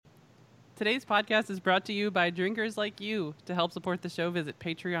Today's podcast is brought to you by drinkers like you. To help support the show, visit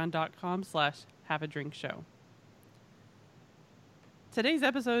patreon.com/haveadrinkshow. Today's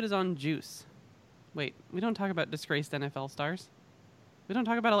episode is on juice. Wait, we don't talk about disgraced NFL stars. We don't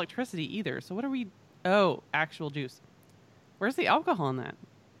talk about electricity either. So what are we... Oh, actual juice. Where's the alcohol in that?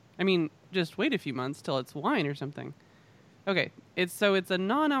 I mean, just wait a few months till it's wine or something. Okay, it's a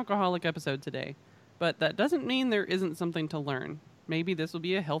non-alcoholic episode today. But that doesn't mean there isn't something to learn. Maybe this will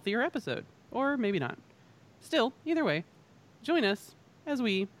be a healthier episode. Or maybe not. Still, either way, join us as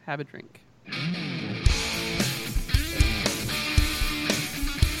we have a drink.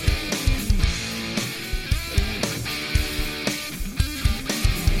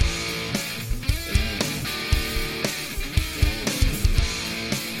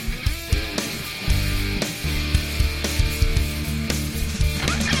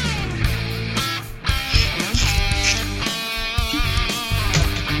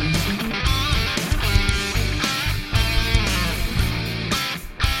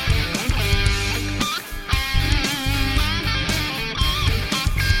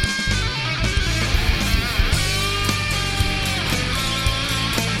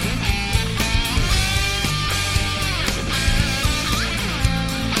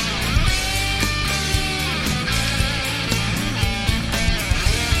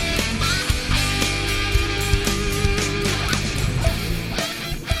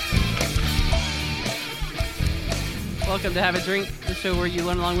 Welcome to Have a Drink, the show where you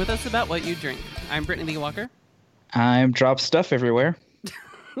learn along with us about what you drink. I'm Brittany Lee Walker. I'm Drop Stuff Everywhere.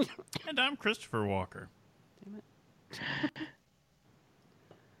 And I'm Christopher Walker. Damn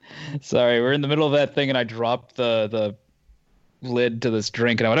it. Sorry, we're in the middle of that thing, and I dropped the lid to this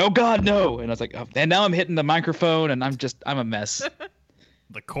drink, and I went, "Oh God, no!" And I was like, oh, and now I'm hitting the microphone, and I'm a mess.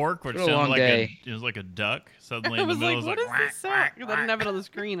 The cork, which It's been a long sounded day. it was like a duck, suddenly I in the was middle like, was what is this sound? quack, Because I didn't have it on the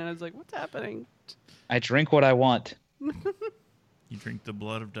screen, and I was like, what's happening? I drink what I want. You drink the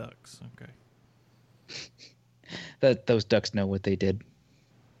blood of ducks. Okay. Those ducks know what they did.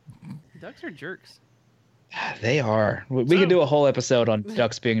 Ducks are jerks. They are. We So- could do a whole episode on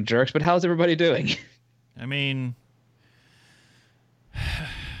ducks being jerks, but how's everybody doing? I mean,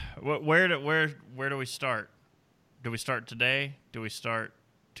 where do we start? Do we start today? Do we start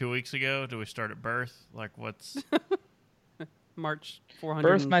 2 weeks ago? Do we start at birth? Like, what's... March 400.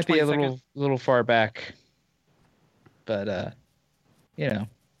 Birth might be a little far back, but you know.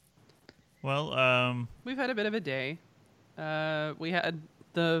 Well, We've had a bit of a day. We had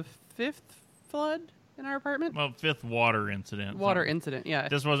the fifth flood in our apartment. fifth water incident. Water incident, yeah.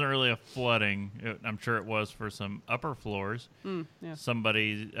 This wasn't really a flooding. I'm sure it was for some upper floors. Yeah.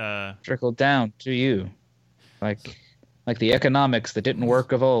 Somebody... Trickled down to you, like the economics that didn't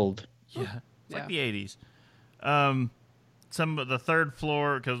work of old. Yeah, it's like Yeah. the 80s. The third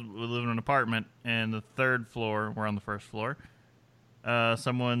floor, because we live in an apartment, and the third floor, we're on the first floor,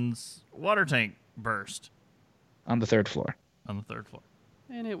 someone's water tank burst On the third floor. on the third floor.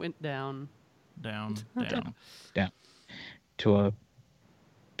 And it went down. Down. Down to a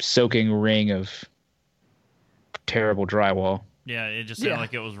soaking ring of terrible drywall. Yeah, it just sounded Yeah.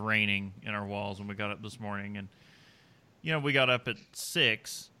 like it was raining in our walls when we got up this morning. And, we got up at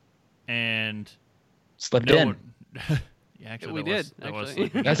 6, and... Slipped no in. one- yeah, actually, We that was- did, that was actually.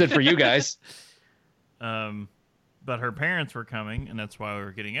 sleeping. That's it for you guys. But her parents were coming, and that's why we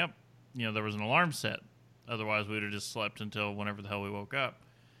were getting up. There was an alarm set. Otherwise, we would have just slept until whenever the hell we woke up,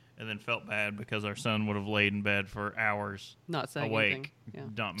 and then felt bad because our son would have laid in bed for hours Not saying awake, anything. Yeah.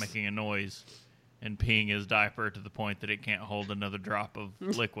 not making a noise, and peeing his diaper to the point that it can't hold another drop of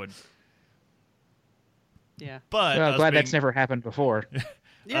liquid. Yeah. But Well, us glad being, that's never happened before.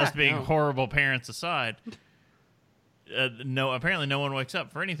 Yeah. us being no. horrible parents aside, apparently no one wakes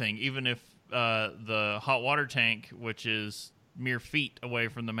up for anything, even if the hot water tank, which is mere feet away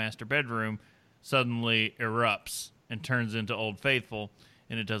from the master bedroom, suddenly erupts and turns into Old Faithful,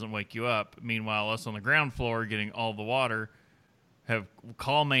 and it doesn't wake you up. Meanwhile, us on the ground floor getting all the water have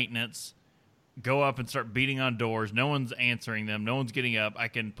call maintenance, go up and start beating on doors. No one's answering them. No one's getting up. I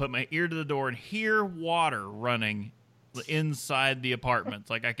can put my ear to the door and hear water running inside the apartments.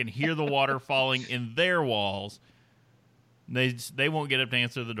 Like, I can hear the water falling in their walls. They won't get up to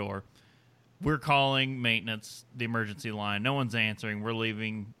answer the door. We're calling maintenance, the emergency line. No one's answering. We're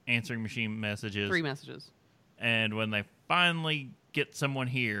leaving answering machine messages. 3 messages. And when they finally get someone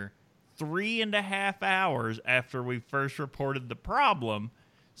here, 3.5 hours after we first reported the problem,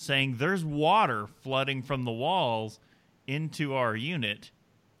 saying there's water flooding from the walls into our unit,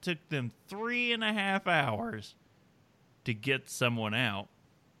 took them 3.5 hours to get someone out.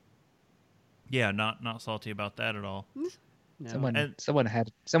 Yeah, not salty about that at all. No. And-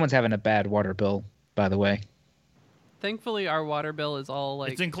 Someone's having a bad water bill, by the way. Thankfully, our water bill is all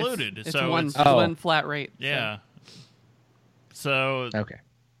like It's included, It's so one it's- Oh. one flat rate. so- Yeah. So Okay.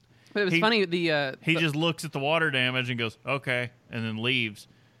 But it was He- funny. The he just looks at the water damage and goes, okay, and then leaves.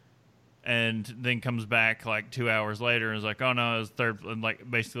 And then comes back like 2 hours later and is like, oh no, it was third, and like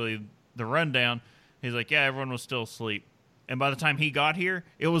basically the rundown. He's like, yeah, everyone was still asleep. And by the time he got here,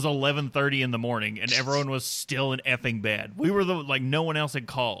 it was 11:30 in the morning, and everyone was still in effing bed. We were no one else had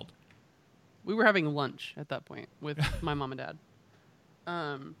called. we were having lunch at that point with my mom and dad.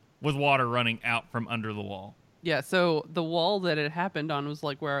 With water running out from under the wall. Yeah, so the wall that it happened on was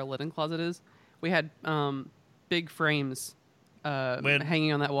like where our linen closet is. We had big frames We had-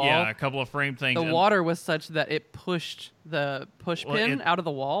 hanging on that wall. Yeah, a couple of frame things. The and- water was such that it pushed the push Well, pin it- out of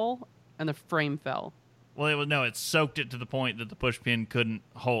the wall, and the frame fell. Well, it soaked it to the point that the push pin couldn't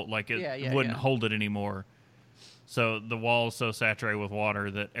hold, like it Yeah, wouldn't yeah. hold it anymore. So the wall is so saturated with water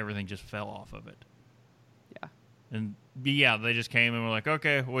that everything just fell off of it. Yeah. And yeah, they just came and were like,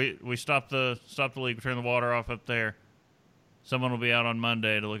 okay, we stopped the leak, we turned the water off up there. Someone will be out on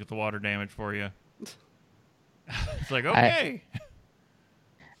Monday to look at the water damage for you. It's like, okay.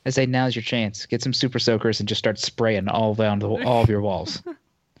 I say now's your chance. Get some super soakers and just start spraying all of your walls.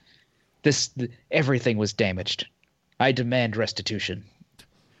 Everything was damaged. I demand restitution.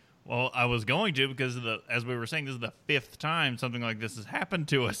 Well, I was going to because as we were saying, this is the 5th time something like this has happened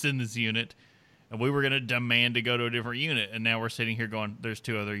to us in this unit. And we were going to demand to go to a different unit. And now we're sitting here going, there's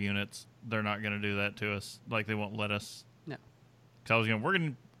 2 other units. They're not going to do that to us. Like, they won't let us. No. Because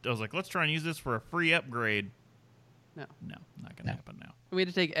I was like, let's try and use this for a free upgrade. No. No, not going to happen now. We had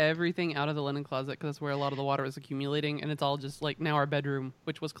to take everything out of the linen closet because that's where a lot of the water was accumulating, and it's all just like now our bedroom,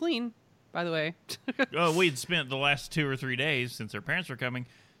 which was clean, by the way. Oh, we'd spent the last 2 or 3 days since our parents were coming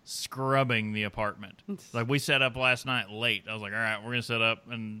scrubbing the apartment. Like, we set up last night late. I was like, all right, we're going to set up.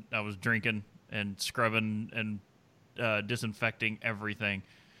 And I was drinking and scrubbing and disinfecting everything.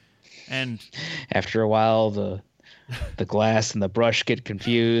 And After a while, the glass and the brush get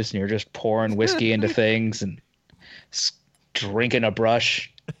confused, and you're just pouring whiskey into things and drinking a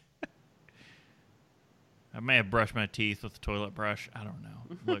brush. I may have brushed my teeth with the toilet brush. I don't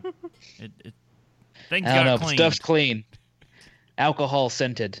know. Look, things I don't know. got But cleaned. stuff's clean. Alcohol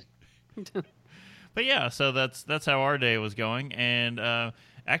scented. But yeah, so that's how our day was going. And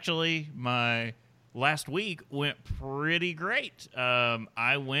actually, my last week went pretty great.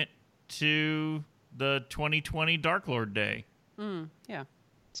 I went to the 2020 Dark Lord Day. Yeah.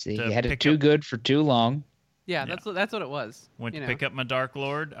 See, To you had it pick too up- good for too long. Yeah, that's what it was. Went you to know. pick up my Dark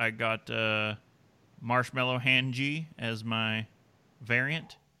Lord. I got Marshmallow Hanji as my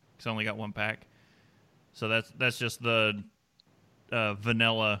variant because I only got 1 pack. So that's just the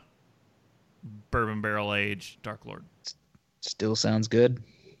vanilla bourbon barrel age Dark Lord. Still sounds good.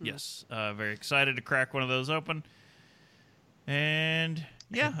 Yes, very excited to crack one of those open. And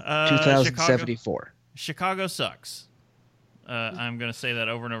yeah, 2074. Chicago sucks. I'm going to say that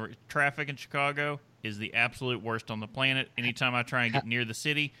over and over. Traffic in Chicago is the absolute worst on the planet. Anytime I try and get near the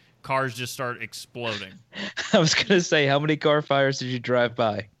city, cars just start exploding. I was going to say, how many car fires did you drive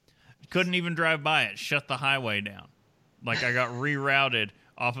by? Couldn't even drive by it. Shut the highway down. Like, I got rerouted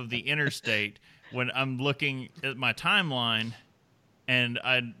off of the interstate when I'm looking at my timeline, and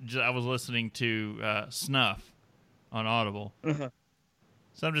I was listening to Snuff on Audible.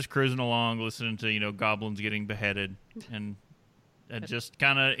 So I'm just cruising along, listening to goblins getting beheaded, and just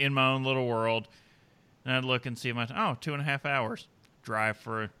kind of in my own little world. And I'd look and see 2.5 hours. Drive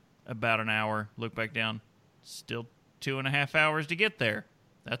for about an hour. Look back down. Still 2.5 hours to get there.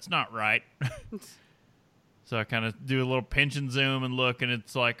 That's not right. So I kind of do a little pinch and zoom and look, and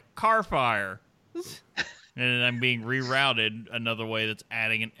it's like car fire. And I'm being rerouted another way that's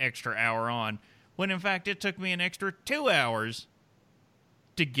adding an extra hour on. When in fact it took me an extra 2 hours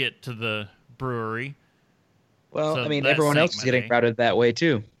to get to the brewery. Well, So I mean, that everyone sank else is my getting day. routed that way,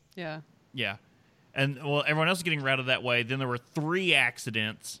 too. Yeah. Yeah. And, well, everyone else is getting routed that way. Then there were 3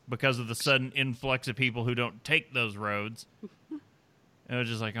 accidents because of the sudden influx of people who don't take those roads. It was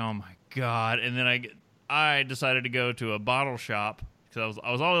just like, oh, my God. And then I decided to go to a bottle shop because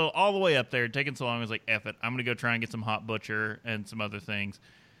I was all the way up there. Taking so long, I was like, F it. I'm going to go try and get some Hot Butcher and some other things.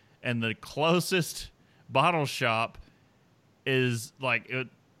 And the closest bottle shop is like,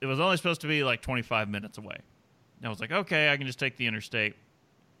 it was only supposed to be like 25 minutes away. And I was like, okay, I can just take the interstate.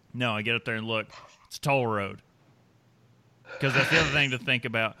 No, I get up there and look. It's a toll road. Because that's the other thing to think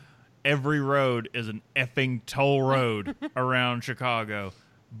about. Every road is an effing toll road around Chicago.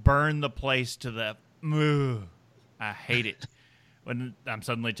 Burn the place to the... Ugh. I hate it. When I'm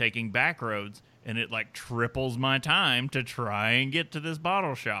suddenly taking back roads and it like triples my time to try and get to this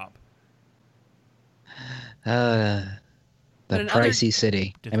bottle shop. The But in other- pricey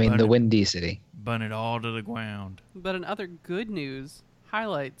city. Just I mean, the burn it. windy city. Burn it all to the ground. But in other good news,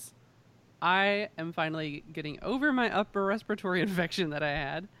 highlights, I am finally getting over my upper respiratory infection that I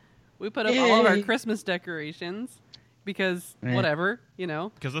had. We put up all of our Yay. Christmas decorations because Eh. whatever, you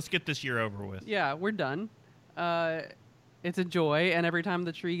know. Because let's get this year over with. Yeah, we're done. It's a joy, and every time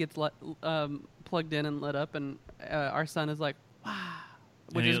the tree gets plugged in and lit up, and our son is like, wow,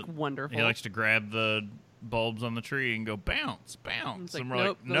 which And is wonderful. He likes to grab the bulbs on the tree and go bounce, bounce. It's like, And we're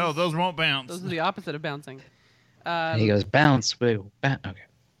nope, like, no, those won't bounce. Those are the opposite of bouncing. And he goes, bounce, wiggle, bounce. Okay.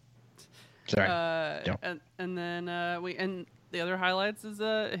 Sorry. Don't. And then the other highlights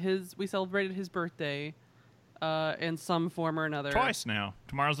is we celebrated his birthday in some form or another. Twice now.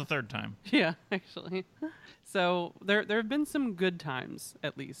 Tomorrow's the third time. Yeah, actually. So there have been some good times,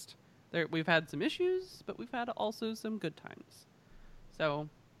 at least. We've had some issues, but we've had also some good times. So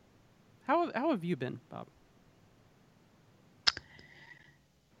how have you been, Bob?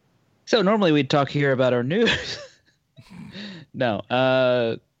 So normally we'd talk here about our news. No,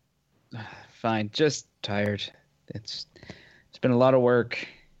 fine. Just tired. It's been a lot of work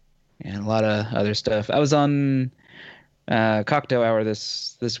and a lot of other stuff. I was on cocktail hour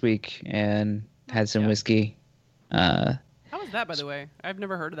this week and had some Yeah. whiskey. How was that, by the way? I've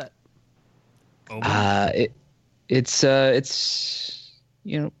never heard of that. Oh, boy. It's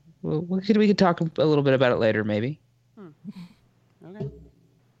you know we could talk a little bit about it later maybe. Okay.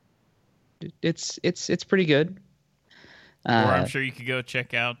 It's pretty good. Or I'm sure you could go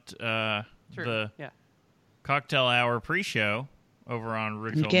check out Sure. the Yeah. Cocktail Hour pre-show over on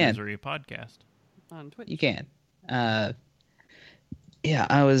Rick's You can. Misery podcast. On Twitch. You can. Yeah,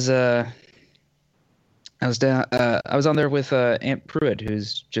 I was down. I was on there with Aunt Pruitt,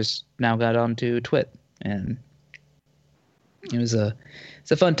 who's just now got onto Twit, and it's a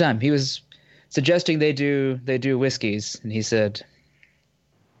fun time. He was suggesting they do whiskeys, and he said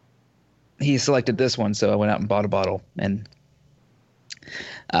he selected this one, so I went out and bought a bottle, and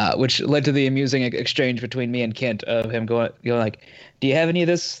which led to the amusing exchange between me and Kent of him going like, "Do you have any of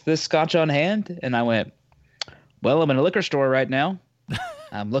this scotch on hand?" And I went, "Well, I'm in a liquor store right now.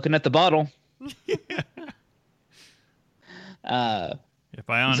 I'm looking at the bottle." If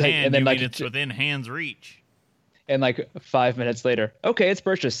by on He's like- hand, and then you like mean it's within hand's reach. And like 5 minutes later, okay, it's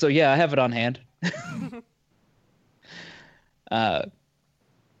purchased. So yeah, I have it on hand.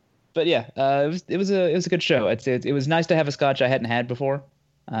 But yeah, it was a good show. It was nice to have a scotch I hadn't had before,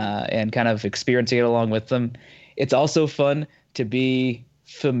 and kind of experiencing it along with them. It's also fun to be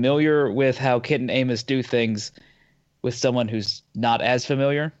familiar with how Kit and Amos do things with someone who's not as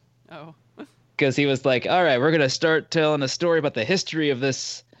familiar. Oh. Because he was like, "All right, we're gonna start telling a story about the history of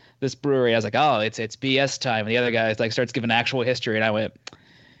this brewery." I was like, "Oh, it's BS time." And the other guy like starts giving actual history, and I went,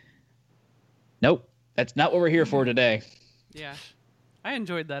 "Nope, that's not what we're here for today." Yeah. I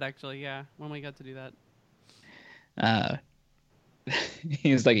enjoyed that, actually, yeah, when we got to do that.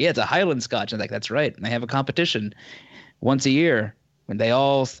 He was like, "Yeah, it's a Highland Scotch." And I'm like, "That's right. And they have a competition once a year when they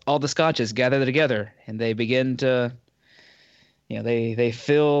all the Scotches gather together and they begin to, they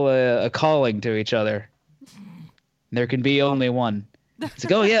fill a calling to each other. There can be only one." It's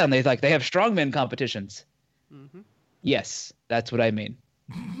like, "Oh yeah," and they have strongman competitions. Mm-hmm. Yes, that's what I mean.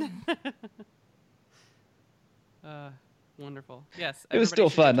 Wonderful. Yes. It was still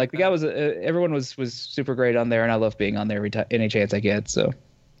fun. Like the guy was, everyone was super great on there, and I love being on there any chance I get. So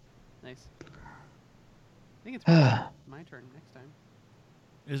Nice. I think it's probably my turn next time.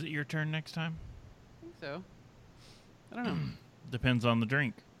 Is it your turn next time? I think so. I don't know. Depends on the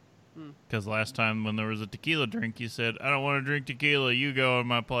drink. Because last time when there was a tequila drink, you said, "I don't want to drink tequila. You go in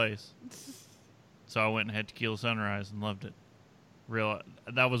my place." So I went and had tequila sunrise and loved it.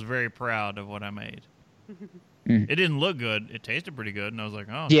 I was very proud of what I made. It didn't look good. It tasted pretty good, and I was like,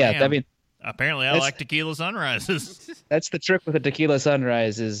 "Oh, yeah, damn. I mean, Apparently, I like tequila sunrises." that's the trick with a tequila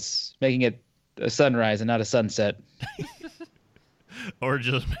sunrise is making it a sunrise and not a sunset. Or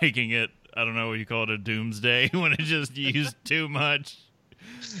just making it, I don't know what you call it, a doomsday when it just used too much.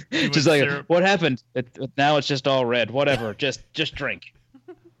 Too Just much like, syrup. what happened? Now it's just all red. Whatever. just drink.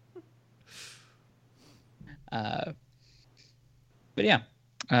 But yeah.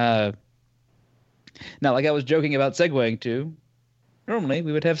 Now, like I was joking about segueing to, normally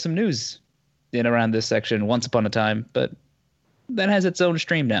we would have some news in around this section once upon a time, but that has its own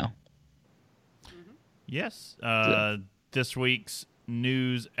stream now. Yes. This week's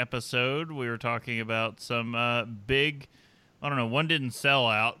news episode, we were talking about some big, I don't know, one didn't sell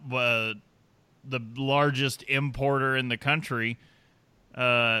out, but the largest importer in the country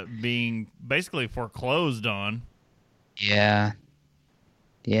being basically foreclosed on. Yeah.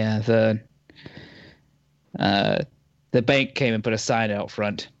 Yeah, the bank came and put a sign out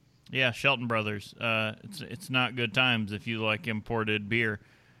front. Yeah, Shelton Brothers. It's not good times if you like imported beer.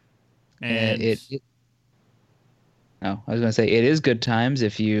 And I was going to say it is good times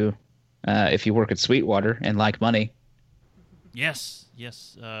if you work at Sweetwater and like money. yes.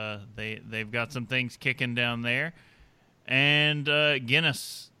 They've got some things kicking down there, and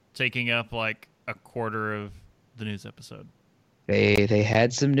Guinness taking up like a quarter of the news episode. They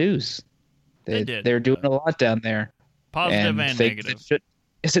had some news. They did. They're doing a lot down there. Positive and negative.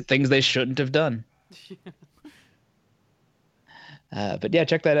 Is it things they shouldn't have done? But yeah,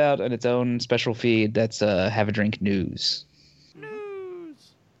 check that out on its own special feed. That's Have a Drink News.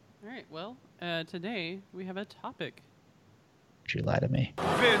 News. All right. Well, today we have a topic. You lie to me.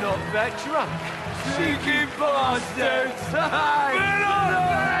 We're not that drunk. Cheeky bastards. We're not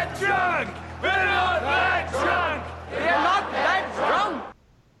that drunk. We're not that drunk. We're not that drunk.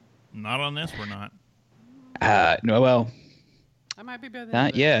 Not on this, we're not. No, well, I might be better than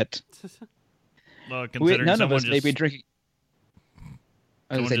not yet. Considering None of us someone may just- be drinking.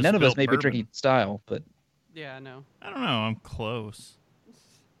 I was someone gonna say just none of us spilled may be bourbon. drinking style, but Yeah, no. I don't know. I'm close.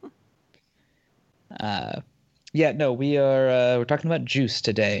 yeah, no, we're talking about juice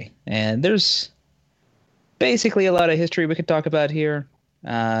today, and there's basically a lot of history we could talk about here,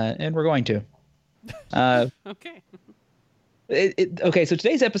 and we're going to. Okay. Okay, so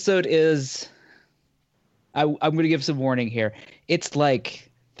today's episode is. I'm going to give some warning here. It's like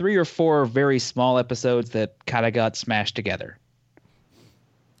 3 or 4 very small episodes that kind of got smashed together.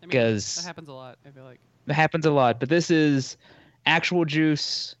 I mean, 'Cause- that happens a lot, I feel like. It happens a lot, but this is actual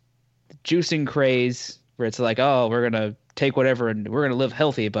juicing craze, where it's like, oh, we're going to take whatever and we're going to live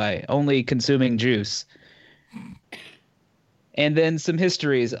healthy by only consuming juice. And then some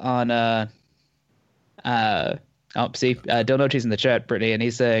histories on, Del Noche's in the chat, Brittany, and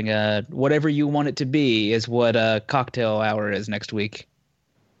he's saying, whatever you want it to be is what cocktail hour is next week.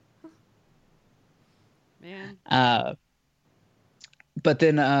 Man. But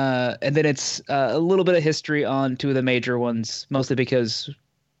then, and then it's a little bit of history on 2 of the major ones, mostly because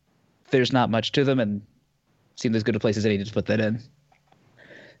there's not much to them and seemed as good a place as any to put that in.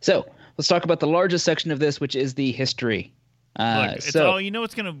 So let's talk about the largest section of this, which is the history. Look, it's all you know.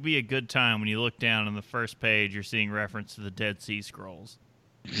 It's going to be a good time when you look down on the first page. You're seeing reference to the Dead Sea Scrolls.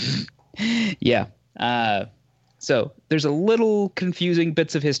 Yeah. So there's a little confusing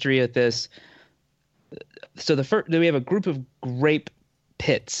bits of history at this. So we have a group of grape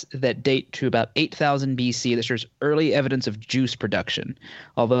pits that date to about 8,000 BC that shows early evidence of juice production,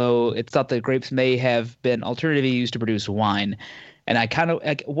 although it's thought that grapes may have been alternatively used to produce wine. And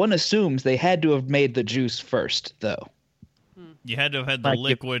one assumes they had to have made the juice first, though. You had to have had the Like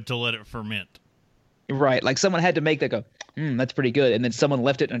liquid to let it ferment. Right, like someone had to make that go, that's pretty good, and then someone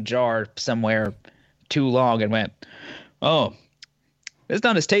left it in a jar somewhere too long and went, oh, it's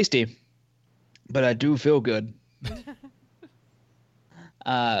not as tasty, but I do feel good.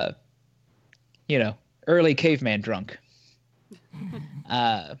 Early caveman drunk.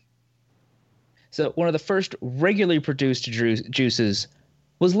 So one of the first regularly produced juices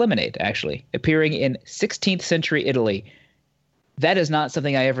was lemonade, actually, appearing in 16th century Italy. That is not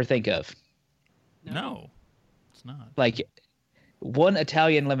something I ever think of. No, it's not. Like, 1,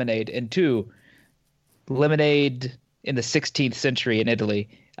 Italian lemonade, and 2, lemonade in the 16th century in Italy.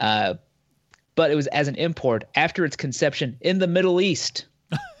 But it was as an import after its conception in the Middle East.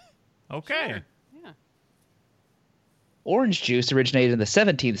 Okay. Sure. Yeah. Orange juice originated in the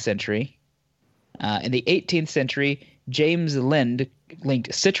 17th century. In the 18th century, James Lind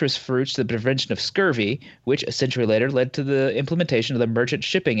linked citrus fruits to the prevention of scurvy, which a century later led to the implementation of the Merchant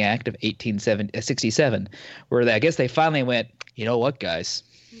Shipping Act of 1867, where I guess they finally went, you know what, guys?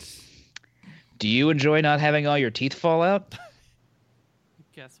 Do you enjoy not having all your teeth fall out?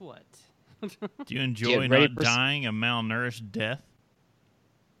 Guess what? Do you enjoy ready not for dying a malnourished death?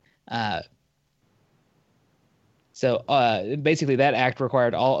 So basically, that act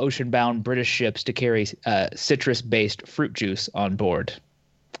required all ocean-bound British ships to carry citrus-based fruit juice on board.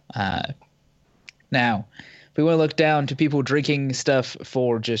 Now, if we want to look down to people drinking stuff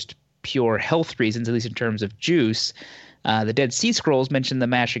for just pure health reasons, at least in terms of juice, the Dead Sea Scrolls mention the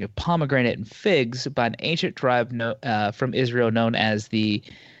mashing of pomegranate and figs by an ancient tribe from Israel known as the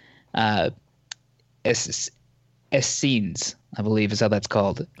Essenes, I believe is how that's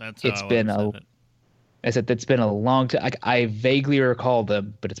called. That's how It's I been understood it. I said that's been a long time. I vaguely recall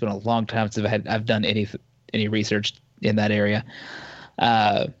them, but it's been a long time since I've done any research in that area.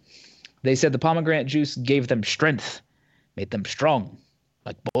 They said the pomegranate juice gave them strength, made them strong,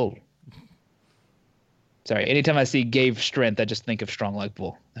 like bull. Sorry, anytime I see gave strength, I just think of strong like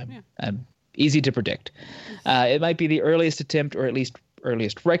bull. I'm easy to predict. It might be the earliest attempt, or at least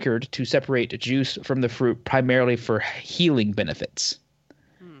earliest record, to separate juice from the fruit primarily for healing benefits.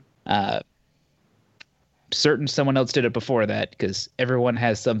 Certain someone else did it before that, because everyone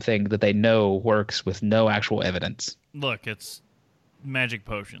has something that they know works with no actual evidence. Look, it's magic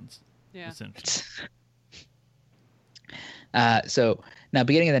potions. Yeah. Essentially. So now,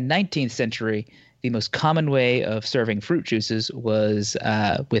 beginning in the 19th century, the most common way of serving fruit juices was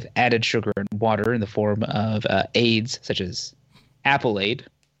with added sugar and water in the form of aids, such as Appleade.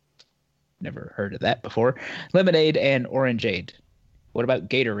 Never heard of that before. Lemonade and Orangeade. What about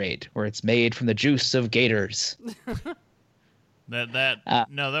Gatorade, where it's made from the juice of gators?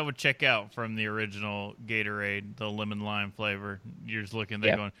 That would check out from the original Gatorade, the lemon lime flavor. You're just looking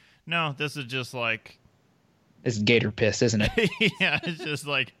there going, no, this is just like... This is gator piss, isn't it? Yeah, it's just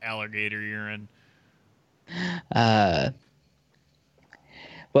like alligator urine.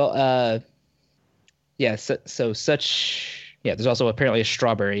 There's also apparently a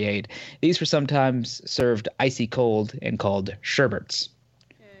strawberry aid. These were sometimes served icy cold and called sherbets.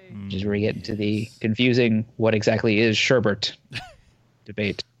 Which is where we get into the confusing what exactly is sherbet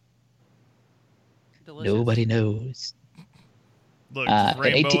debate. Delicious. Nobody knows. Look, just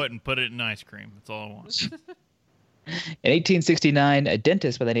rainbow it and put it in ice cream. That's all I want. In 1869, a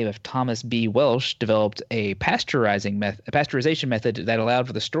dentist by the name of Thomas B. Welsh developed a pasteurization method that allowed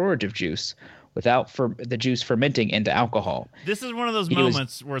for the storage of juice without the juice fermenting into alcohol. This is one of those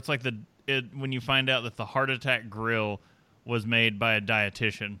moments where it's like when you find out that the heart attack grill was made by a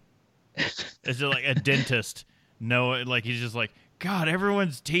dietitian. It's just like a dentist. He's just like, God,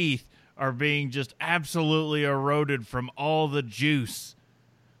 everyone's teeth are being just absolutely eroded from all the juice.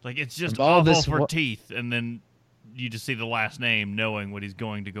 Like, it's just awful for teeth. And then you just see the last name knowing what he's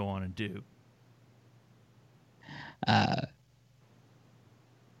going to go on and do. But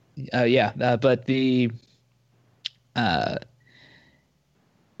the I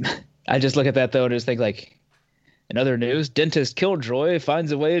just look at that though and just think, like, in other news, dentist Killjoy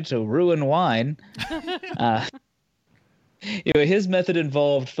finds a way to ruin wine. His method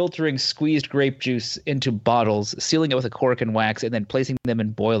involved filtering squeezed grape juice into bottles, sealing it with a cork and wax, and then placing them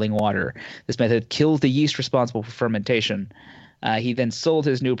in boiling water. This method kills the yeast responsible for fermentation. He then sold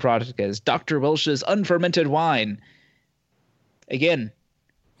his new product as Dr. Welsh's unfermented wine. Again,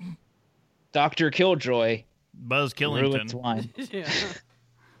 Dr. Killjoy Buzz Killington ruins wine. Yeah.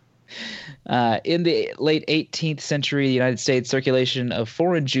 In the late 18th century, the United States, circulation of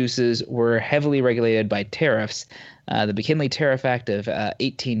foreign juices were heavily regulated by tariffs. The McKinley Tariff Act of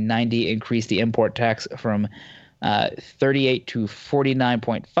 1890 increased the import tax from 38 to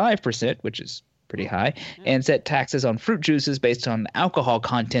 49.5%, which is pretty high, and set taxes on fruit juices based on the alcohol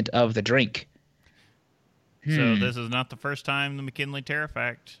content of the drink. So this is not the first time the McKinley Tariff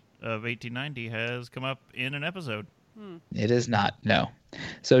Act of 1890 has come up in an episode. It is not, no.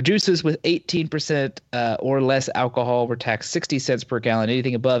 So juices with 18% or less alcohol were taxed 60 cents per gallon.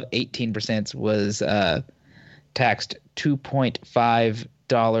 Anything above 18% was taxed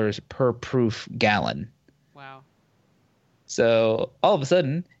 $2.5 per proof gallon. Wow. So all of a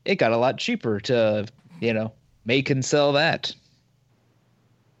sudden, it got a lot cheaper to, make and sell that.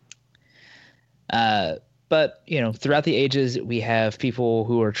 But, throughout the ages, we have people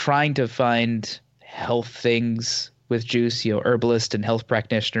who are trying to find health things with juice. Herbalists and health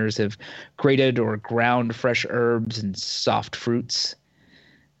practitioners have grated or ground fresh herbs and soft fruits.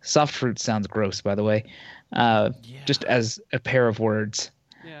 Soft fruit sounds gross, by the way. Just as a pair of words.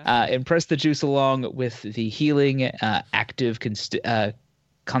 Yeah. And press the juice along with the healing active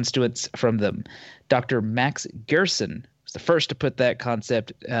constituents from them. Dr. Max Gerson was the first to put that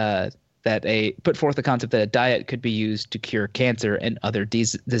concept put forth the concept that a diet could be used to cure cancer and other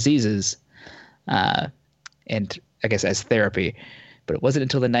diseases, and I guess as therapy. But it wasn't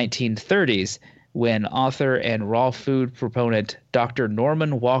until the 1930s when author and raw food proponent Dr.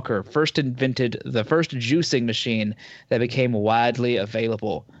 Norman Walker first invented the first juicing machine that became widely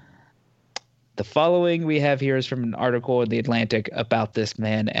available. The following we have here is from an article in The Atlantic about this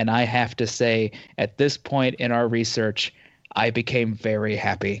man, and I have to say, at this point in our research, I became very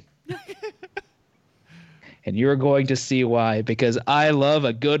happy. And you're going to see why, because I love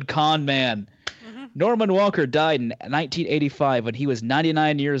a good con man. Mm-hmm. Norman Walker died in 1985 when he was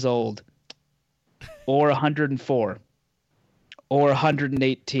 99 years old, or 104, or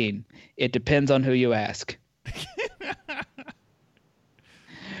 118. It depends on who you ask.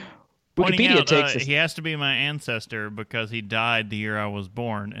 Pointing out, he has to be my ancestor because he died the year I was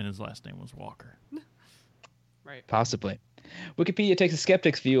born, and his last name was Walker. Right. Possibly. Wikipedia takes a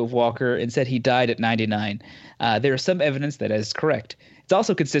skeptic's view of Walker and said he died at 99. There is some evidence that is correct. It's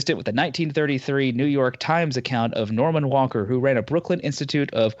also consistent with the 1933 New York Times account of Norman Walker, who ran a Brooklyn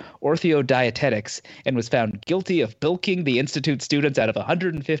Institute of Orthodietetics and was found guilty of bilking the institute students out of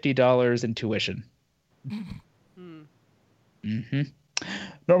 $150 in tuition. Mm-hmm.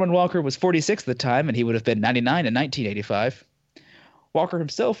 Norman Walker was 46 at the time, and he would have been 99 in 1985. Walker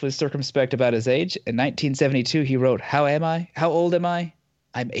himself was circumspect about his age. In 1972, he wrote, "How am I? How old am I?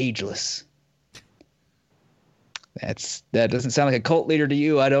 I'm ageless." That doesn't sound like a cult leader to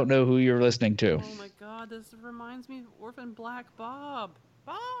you. I don't know who you're listening to. Oh my god, this reminds me of Orphan Black Bob.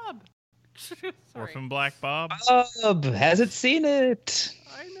 Bob! Sorry. Orphan Black Bob. Bob hasn't seen it.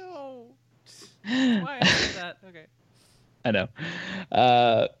 I know. That's why I said that. Okay. I know.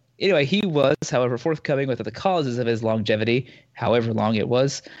 Anyway, he was, however, forthcoming with the causes of his longevity, however long it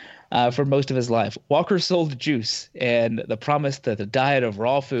was, for most of his life. Walker sold juice and the promise that the diet of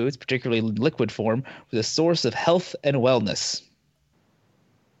raw foods, particularly in liquid form, was a source of health and wellness.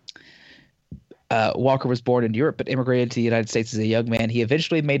 Walker was born in Europe but immigrated to the United States as a young man. He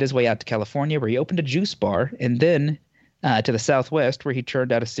eventually made his way out to California, where he opened a juice bar, and then to the Southwest, where he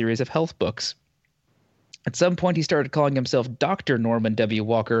churned out a series of health books. At some point, he started calling himself Dr. Norman W.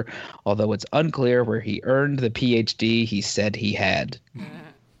 Walker, although it's unclear where he earned the Ph.D. he said he had.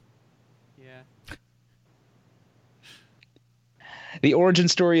 Yeah. The origin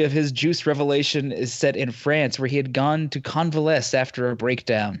story of his juice revelation is set in France, where he had gone to convalesce after a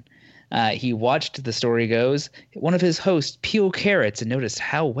breakdown. He watched, the story goes, one of his hosts peel carrots and noticed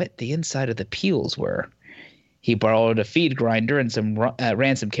how wet the inside of the peels were. He borrowed a feed grinder and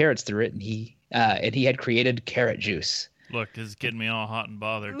ran some carrots through it, and he had created carrot juice. Look, this is getting me all hot and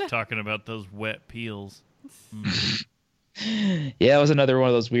bothered talking about those wet peels. Yeah, that was another one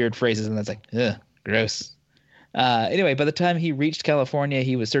of those weird phrases, and that's like, ugh, gross. Anyway, by the time he reached California,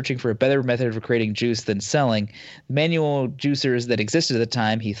 he was searching for a better method of creating juice than selling. The manual juicers that existed at the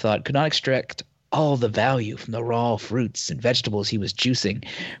time, he thought, could not extract all the value from the raw fruits and vegetables he was juicing,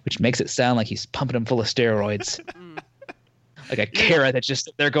 which makes it sound like he's pumping them full of steroids. Like a carrot that's just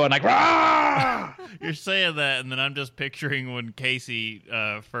there going like, rah! You're saying that, and then I'm just picturing when Casey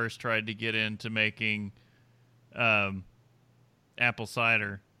first tried to get into making apple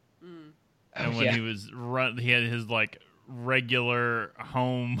cider. And when he was he had his like regular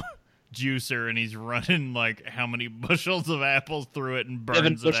home juicer, and he's running like how many bushels of apples through it and burns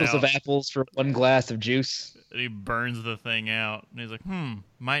 7 it out. bushels of apples for 1 glass of juice. And he burns the thing out, and he's like,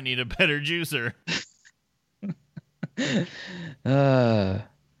 might need a better juicer.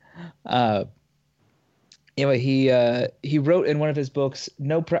 Anyway, he wrote in one of his books,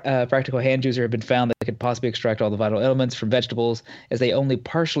 no practical hand juicer had been found that could possibly extract all the vital elements from vegetables, as they only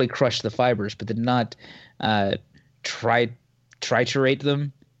partially crushed the fibers, but did not triturate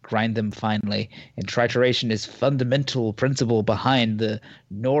them, grind them finely. And trituration is fundamental principle behind the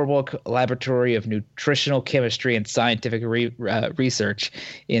Norwalk Laboratory of Nutritional Chemistry and Scientific Research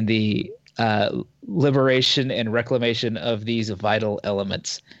in the liberation and reclamation of these vital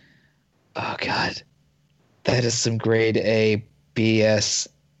elements. Oh, God. That is some grade A BS.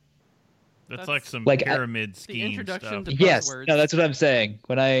 That's like some like, pyramid scheme the introduction stuff. to Yes, buzzwords. no, that's what I'm saying.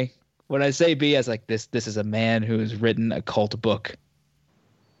 When I say BS, like this is a man who's written a cult book.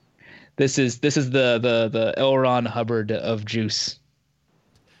 This is the L. Ron Hubbard of juice.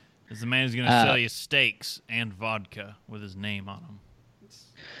 This is the man who's going to sell you steaks and vodka with his name on them.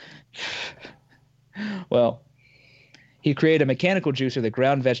 Well, he created a mechanical juicer that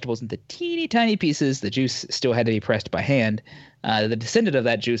ground vegetables into teeny tiny pieces. The juice still had to be pressed by hand. The descendant of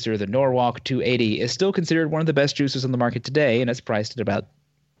that juicer, the Norwalk 280, is still considered one of the best juicers on the market today, and it's priced at about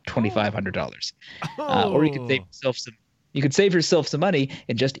 $2,500. Or you could save yourself some money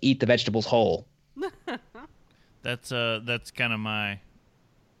and just eat the vegetables whole. That's kind of my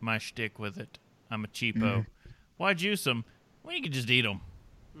shtick with it. I'm a cheapo. Why juice them? Well, you can just eat them.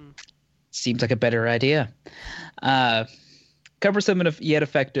 Seems like a better idea. Cumbersome and yet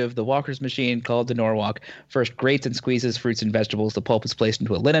effective, the Walker's machine, called the Norwalk, first grates and squeezes fruits and vegetables. The pulp is placed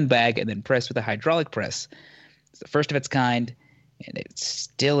into a linen bag and then pressed with a hydraulic press. It's the first of its kind, and it's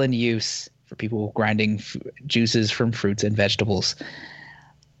still in use for people grinding juices from fruits and vegetables.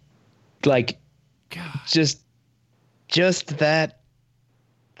 Like, God. just that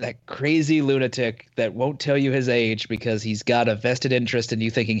crazy lunatic that won't tell you his age because he's got a vested interest in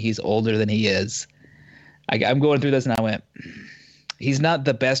you thinking he's older than he is. I'm going through this and I went, he's not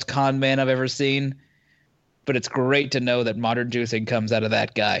the best con man I've ever seen, but it's great to know that modern juicing comes out of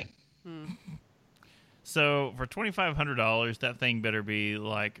that guy. So for $2,500, that thing better be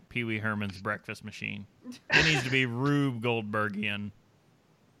like Pee Wee Herman's breakfast machine. It needs to be Rube Goldbergian.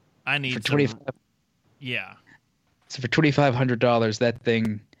 I need For 25. Yeah. So for $2,500,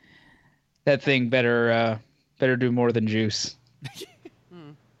 that thing better do more than juice.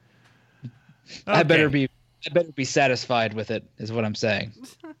 I better be satisfied with it, is what I'm saying.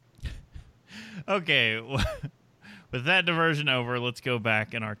 Okay. With that diversion over, let's go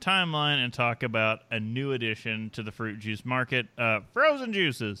back in our timeline and talk about a new addition to the fruit juice market, frozen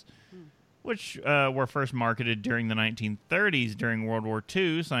juices, which were first marketed during the 1930s. During World War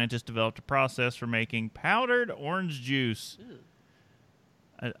II, scientists developed a process for making powdered orange juice.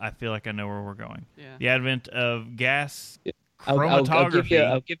 I feel like I know where we're going. Yeah. The advent of gas I'll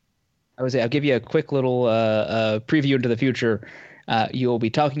chromatography. I'll give you a quick little preview into the future. You will be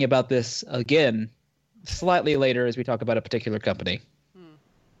talking about this again slightly later as we talk about a particular company.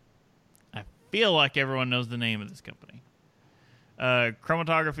 I feel like everyone knows the name of this company.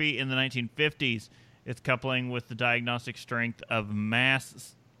 Chromatography in the 1950s. Its coupling with the diagnostic strength of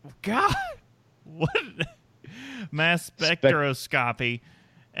mass spectroscopy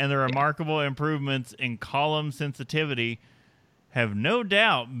and the remarkable improvements in column sensitivity have no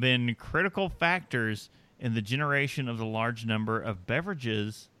doubt been critical factors in the generation of the large number of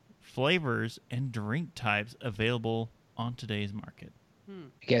beverages, flavors, and drink types available on today's market.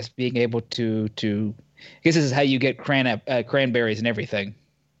 I guess being able to I guess this is how you get cranberries and everything.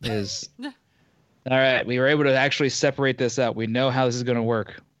 Is all right. We were able to actually separate this out. We know how this is going to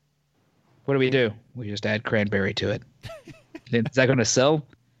work. What do? We just add cranberry to it. Is that going to sell?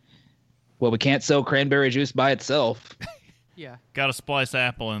 Well, we can't sell cranberry juice by itself. Yeah. Got to splice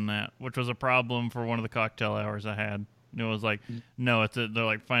apple in that, which was a problem for one of the cocktail hours I had. It was like, no, they're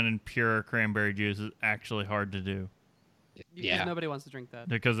like finding pure cranberry juice is actually hard to do. Because nobody wants to drink that.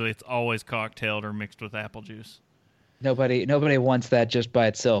 Because it's always cocktailed or mixed with apple juice. Nobody wants that just by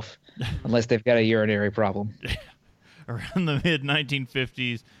itself, unless they've got a urinary problem. Around the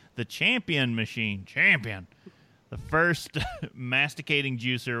mid-1950s, the Champion machine, the first masticating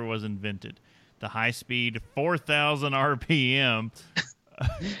juicer was invented. The high-speed 4,000 RPM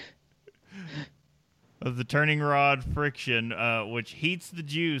of the turning rod friction, which heats the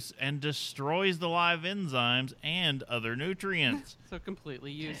juice and destroys the live enzymes and other nutrients. So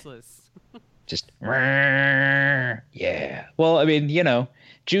completely useless. Just, yeah. Well, I mean,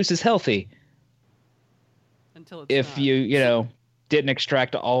 juice is healthy. Until it's if not. you didn't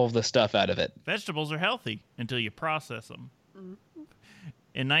extract all of the stuff out of it. Vegetables are healthy until you process them.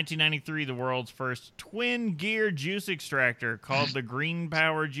 In 1993, the world's first twin-gear juice extractor called the Green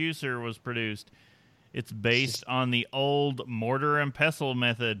Power Juicer was produced. It's based on the old mortar and pestle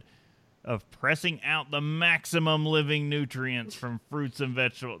method of pressing out the maximum living nutrients from fruits and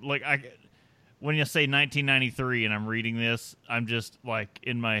vegetables. When you say 1993 and I'm reading this, I'm just like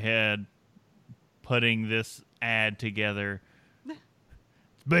in my head putting this ad together.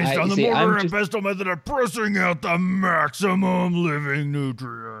 Based on the mortar and pestle method of pressing out the maximum living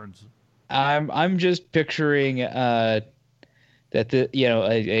nutrients. I'm just picturing that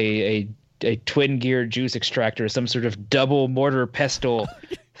a twin gear juice extractor is some sort of double mortar pestle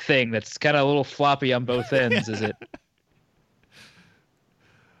thing that's kind of a little floppy on both ends, is it?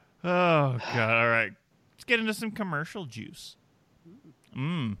 Oh God! All right, let's get into some commercial juice.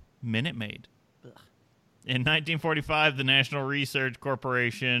 Minute Maid. In 1945, the National Research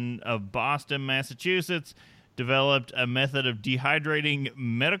Corporation of Boston, Massachusetts, developed a method of dehydrating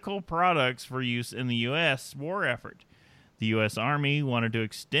medical products for use in the U.S. war effort. The U.S. Army wanted to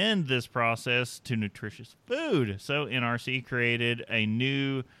extend this process to nutritious food, so NRC created a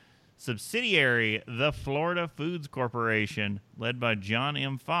new subsidiary, the Florida Foods Corporation. Led by John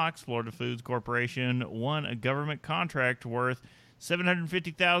M. Fox, Florida Foods Corporation won a government contract worth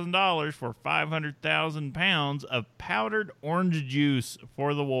 $750,000 for 500,000 pounds of powdered orange juice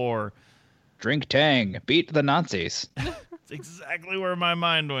for the war. Drink Tang, beat the Nazis. That's exactly where my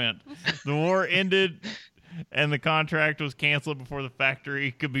mind went. The war ended, and the contract was canceled before the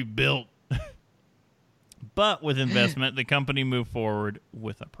factory could be built. But with investment, the company moved forward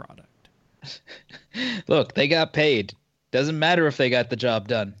with a product. Look, they got paid. Doesn't matter if they got the job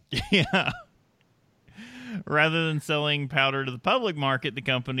done. Yeah. Rather than selling powder to the public market, the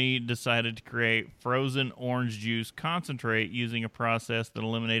company decided to create frozen orange juice concentrate using a process that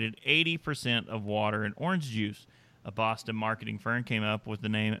eliminated 80% of water in orange juice. A Boston marketing firm came up with the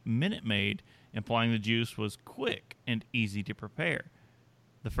name Minute Maid, implying the juice was quick and easy to prepare.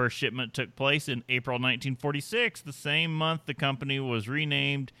 The first shipment took place in April 1946. The same month, the company was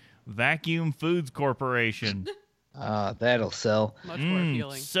renamed Vacuum Foods Corporation. That'll sell. Much more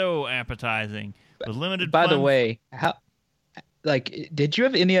appealing. So appetizing. With limited By the funds- way, did you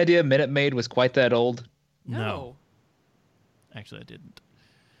have any idea Minute Maid was quite that old? No. Actually, I didn't.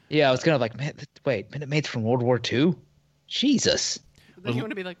 Yeah, I was kind of like, man, wait, Minute Maid's from World War II? Jesus. But then you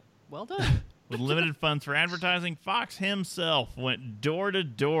want to be like, well done. With limited funds for advertising, Fox himself went door to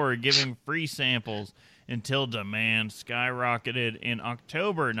door giving free samples until demand skyrocketed. In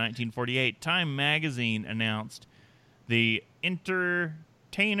October 1948, Time magazine announced the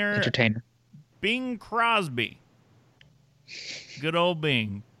entertainer Bing Crosby, good old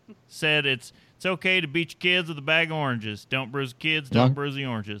Bing, said it's okay to beat your kids with a bag of oranges. Don't bruise the kids, don't bruise the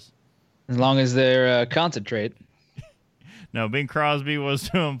oranges. As long as they're concentrate. No, Bing Crosby was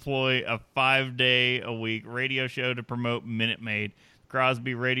to employ a 5-day-a-week radio show to promote Minute Maid.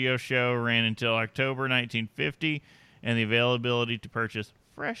 Crosby radio show ran until October 1950, and the availability to purchase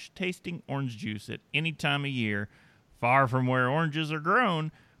fresh-tasting orange juice at any time of year, far from where oranges are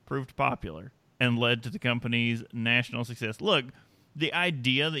grown, proved popular and led to the company's national success. Look, the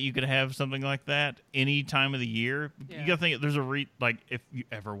idea that you could have something like that any time of the year, you got to think there's if you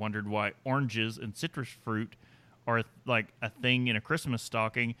ever wondered why oranges and citrus fruit are like a thing in a Christmas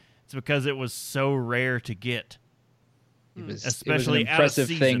stocking, it's because it was so rare to get. Especially it was an impressive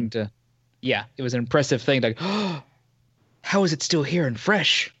out of thing season. to. Yeah, it was an impressive thing to. How is it still here and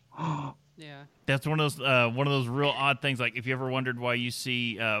fresh? Yeah. That's one of those real odd things. Like if you ever wondered why you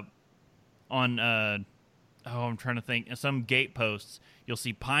see I'm trying to think, some gate posts you'll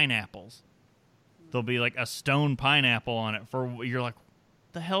see pineapples. There'll be like a stone pineapple on it. You're like,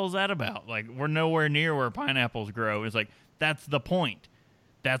 the hell is that about? Like, we're nowhere near where pineapples grow. It's like, that's the point.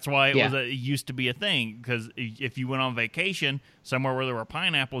 That's why it used to be a thing, because if you went on vacation somewhere where there were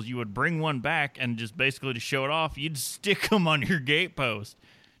pineapples, you would bring one back, and just basically to show it off, you'd stick them on your gate post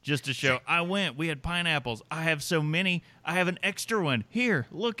just to show, we had pineapples. I have so many. I have an extra one. Here,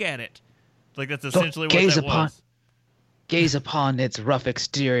 look at it. Like, that's essentially what that was. Gaze upon its rough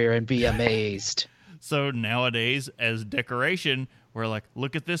exterior and be amazed. So nowadays, as decoration, we're like,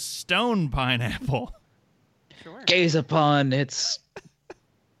 look at this stone pineapple. Sure. Gaze upon its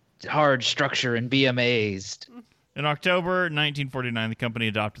hard structure and be amazed. In October 1949, the company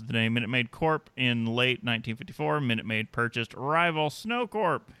adopted the name Minute Maid Corp. In late 1954, Minute Maid purchased rival Snow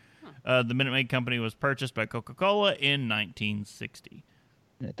Corp. The Minute Maid company was purchased by Coca-Cola in 1960.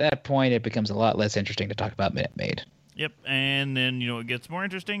 At that point, it becomes a lot less interesting to talk about Minute Maid. Yep, and then, it gets more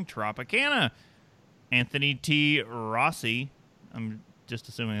interesting. Tropicana. Anthony T. Rossi, I'm just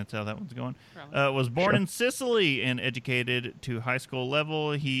assuming that's how that one's going, was born in Sicily and educated to high school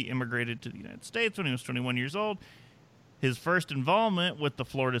level. He immigrated to the United States when he was 21 years old. His first involvement with the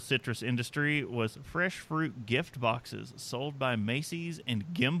Florida citrus industry was fresh fruit gift boxes sold by Macy's and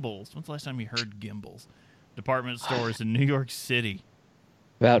Gimbels. When's the last time you heard Gimbels? Department stores in New York City.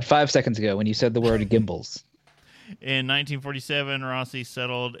 About 5 seconds ago when you said the word Gimbels. In 1947, Rossi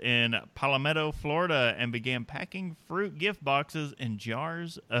settled in Palmetto, Florida, and began packing fruit gift boxes and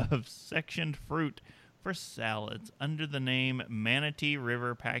jars of sectioned fruit for salads under the name Manatee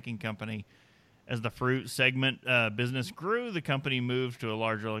River Packing Company. As the fruit segment business grew, the company moved to a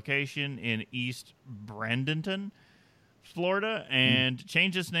larger location in East Bradenton, Florida, and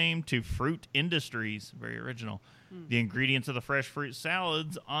changed its name to Fruit Industries. Very original. The ingredients of the fresh fruit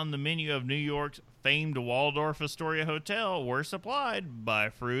salads on the menu of New York's famed Waldorf Astoria Hotel were supplied by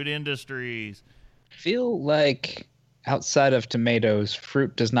Fruit Industries. I feel like outside of tomatoes,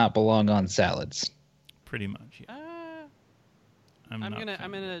 fruit does not belong on salads. Pretty much, yeah. I'm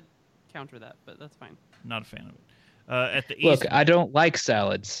gonna counter that, but that's fine. not a fan of it. At the Look, East, I don't like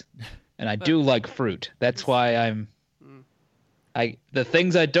salads, and I do like fruit. That's why the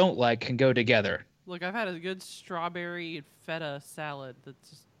things I don't like can go together. Look, I've had a good strawberry feta salad that's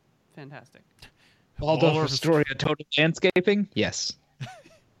just fantastic. Waldorf Astoria Total Landscaping? Yes.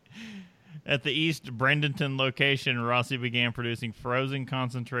 At the East Bradenton location, Rossi began producing frozen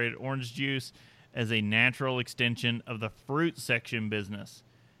concentrated orange juice as a natural extension of the fruit section business.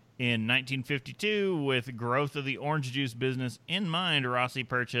 In 1952, with growth of the orange juice business in mind, Rossi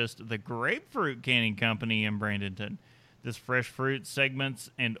purchased the Grapefruit Canning Company in Bradenton. This fresh fruit segments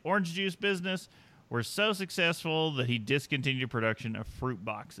and orange juice business were so successful that he discontinued production of fruit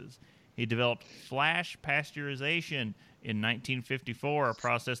boxes. He developed flash pasteurization in 1954, a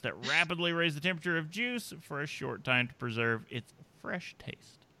process that rapidly raised the temperature of juice for a short time to preserve its fresh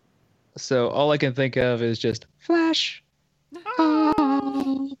taste. So all I can think of is just flash.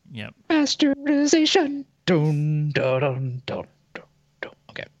 Yep. Pasteurization. Dun, dun, dun, dun, dun, dun.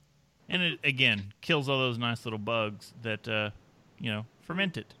 Okay. And it, again, kills all those nice little bugs that,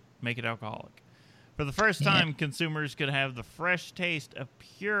 ferment it, make it alcoholic. For the first time, consumers could have the fresh taste of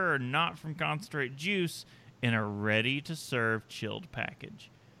pure, not from concentrate juice in a ready-to-serve chilled package.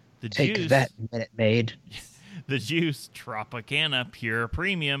 Take that, Minute Maid. The juice, Tropicana Pure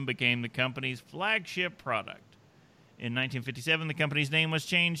Premium, became the company's flagship product. In 1957, the company's name was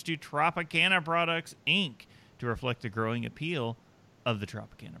changed to Tropicana Products, Inc., to reflect the growing appeal of the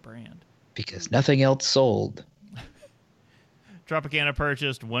Tropicana brand. Because nothing else sold. Tropicana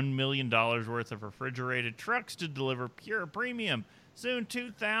purchased $1 million worth of refrigerated trucks to deliver Pure Premium. Soon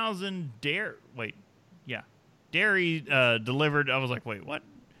 2,000 dairy delivered. I was like, wait, what?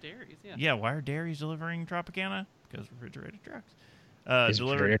 Dairies, yeah. Yeah, why are dairies delivering Tropicana? Because refrigerated trucks.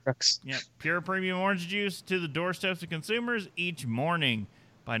 Refrigerated trucks. Yeah, Pure Premium orange juice to the doorsteps of consumers each morning.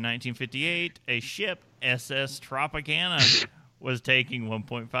 By 1958, a ship, SS Tropicana, was taking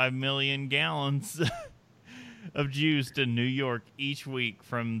 1.5 million gallons of juice to New York each week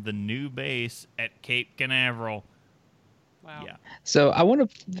from the new base at Cape Canaveral. Wow. Yeah. So I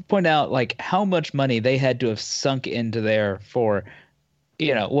want to point out like how much money they had to have sunk into there for,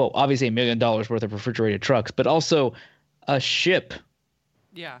 obviously $1 million worth of refrigerated trucks, but also a ship.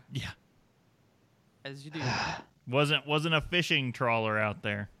 Yeah. Yeah. As you do. Wasn't a fishing trawler out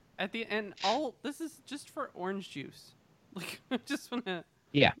there. At the end, this is just for orange juice. Like, I just want to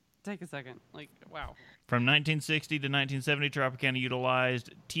take a second. Like, wow. From 1960 to 1970, Tropicana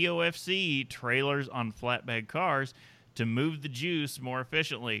utilized TOFC trailers on flatbed cars to move the juice more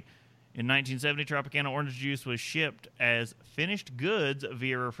efficiently. In 1970, Tropicana orange juice was shipped as finished goods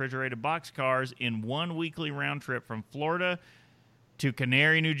via refrigerated boxcars in one weekly round trip from Florida to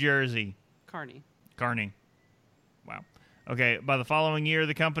Canary, New Jersey. Kearney. Wow. Okay, by the following year,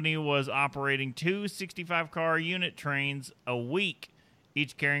 the company was operating 2 65-car unit trains a week,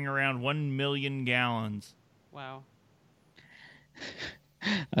 each carrying around 1 million gallons. Wow.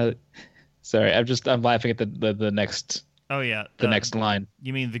 Sorry, I'm laughing at the next. Oh yeah, the next line.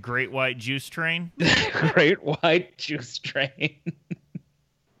 You mean the Great White Juice Train? Great White Juice Train.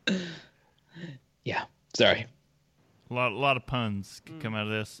 Yeah, sorry. A lot of puns could come out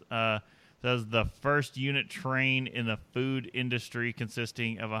of this. That was the first unit train in the food industry,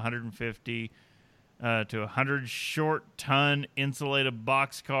 consisting of 150 to 100 short-ton insulated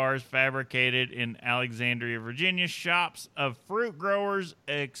boxcars fabricated in Alexandria, Virginia, shops of Fruit Growers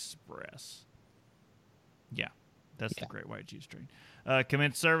Express. Yeah, that's the Great White Juice Train.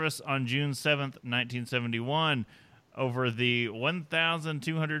 Commenced service on June 7th, 1971, over the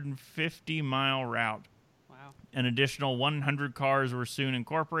 1,250-mile route. Wow. An additional 100 cars were soon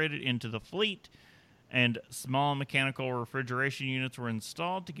incorporated into the fleet, and small mechanical refrigeration units were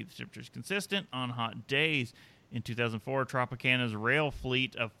installed to keep the temperatures consistent on hot days. In 2004, Tropicana's rail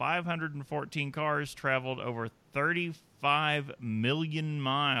fleet of 514 cars traveled over 35 million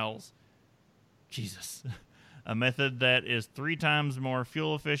miles. Jesus. A method that is 3 times more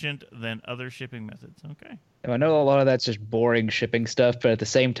fuel efficient than other shipping methods. Okay. I know a lot of that's just boring shipping stuff, but at the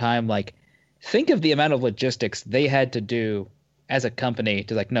same time, like, think of the amount of logistics they had to do as a company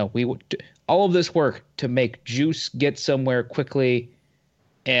to all of this work to make juice get somewhere quickly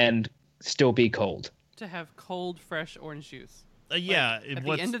and still be cold. To have cold, fresh orange juice. Yeah. At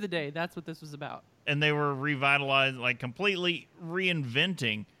the end of the day, that's what this was about. And they were revitalized, like completely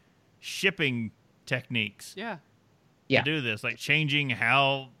reinventing shipping techniques. Yeah. To do this, like changing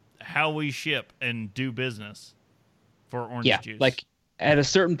how we ship and do business for orange juice. Like at a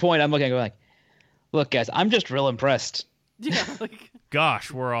certain point, I'm looking and going like, look, guys, I'm just real impressed. Yeah, like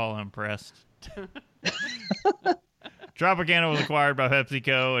gosh, we're all impressed. Tropicana was acquired by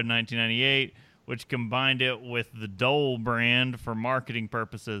PepsiCo in 1998, which combined it with the Dole brand for marketing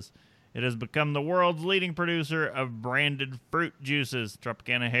purposes. It has become the world's leading producer of branded fruit juices.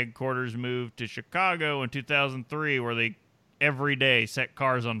 Tropicana headquarters moved to Chicago in 2003, where they every day set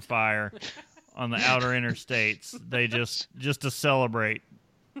cars on fire on the outer interstates. They just to celebrate.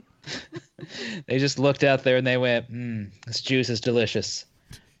 They just looked out there and they went, this juice is delicious.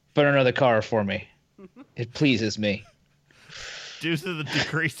 Put another car for me. It pleases me. Due to the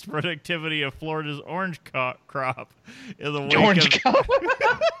decreased productivity of Florida's orange crop in the wake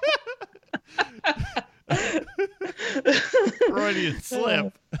Freudian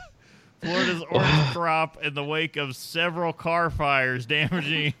slip. Florida's orange crop in the wake of several car fires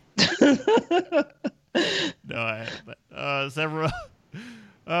damaging. Several.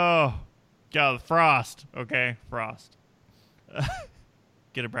 Oh, God, frost. Okay, frost.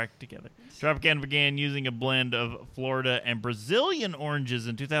 Get it back together. Tropicana began using a blend of Florida and Brazilian oranges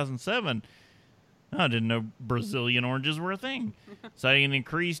in 2007. I didn't know Brazilian oranges were a thing. Citing an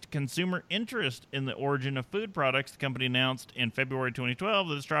increased consumer interest in the origin of food products, the company announced in February 2012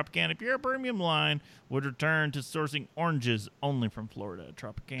 that its Tropicana Pure Premium line would return to sourcing oranges only from Florida.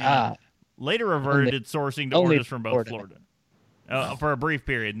 Tropicana later reverted its sourcing to oranges from both Florida. For a brief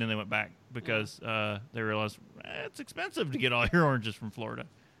period, and then they went back because they realized it's expensive to get all your oranges from Florida.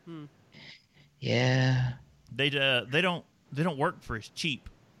 Yeah. They don't work for as cheap.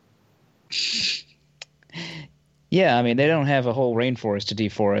 Yeah, I mean, they don't have a whole rainforest to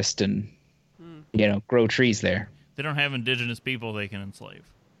deforest and, grow trees there. They don't have indigenous people they can enslave.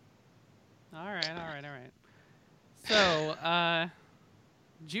 All right. So,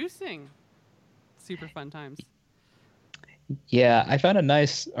 juicing. Super fun times. Yeah, I found a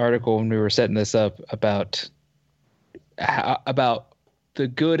nice article when we were setting this up about the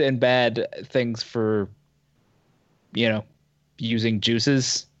good and bad things for, using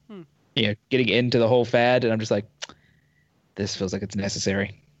juices. Getting into the whole fad, and I'm just like, this feels like it's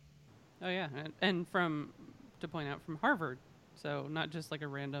necessary. Oh yeah, and to point out from Harvard, so not just like a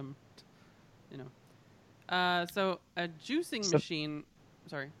random, so a juicing machine.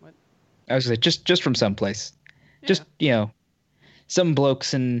 Sorry, what? I was like, just from someplace, just some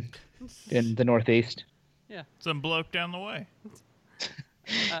blokes in the Northeast. Yeah, some bloke down the way.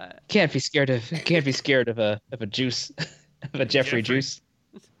 Can't be scared of a juice of a Jeffrey juice.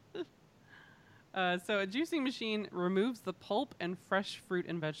 So a juicing machine removes the pulp and fresh fruit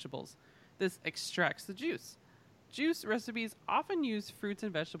and vegetables. This extracts the juice. Juice recipes often use fruits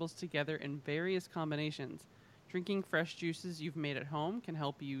and vegetables together in various combinations. Drinking fresh juices you've made at home can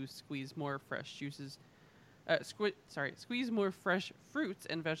help you squeeze more fresh juices. Squeeze more fresh fruits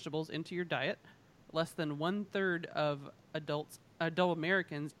and vegetables into your diet. Less than 1/3 of adult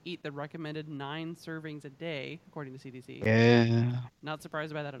Americans eat the recommended 9 servings a day, according to CDC. Yeah. Not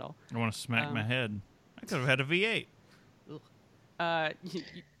surprised by that at all. I want to smack my head. I could have had a V8.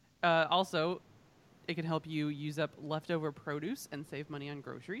 Also, it can help you use up leftover produce and save money on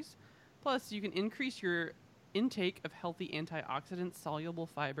groceries. Plus, you can increase your intake of healthy antioxidants, soluble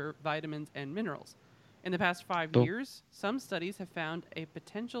fiber, vitamins, and minerals. In the past 5 years, some studies have found a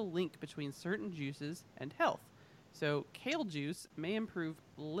potential link between certain juices and health. So, kale juice may improve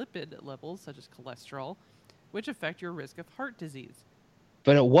lipid levels, such as cholesterol, which affect your risk of heart disease.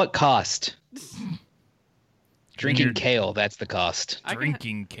 But at what cost? Drinking kale, that's the cost.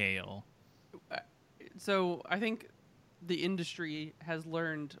 Drinking kale. So, I think the industry has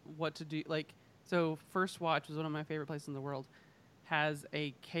learned what to do. So First Watch was one of my favorite places in the world. Has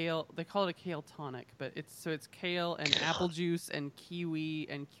a kale, they call it a kale tonic, but it's kale and apple juice and kiwi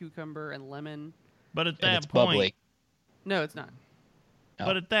and cucumber and lemon. But at And that it's point, bubbly. No, it's not. No.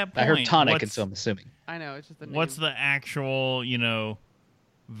 But at that point, I heard tonic, and so I'm assuming. I know, it's just the name. What's the actual,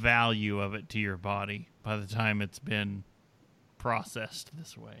 value of it to your body by the time it's been processed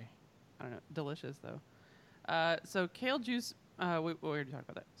this way? I don't know. Delicious though. So kale juice. We already talked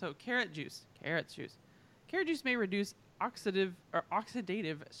about that. So carrot juice. Carrot juice may reduce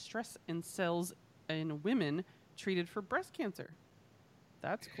oxidative stress in cells in women treated for breast cancer.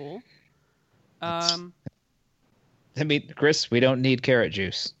 That's cool. I mean, Chris, we don't need carrot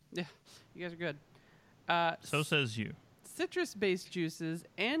juice. Yeah, you guys are good. So says you. Citrus-based juices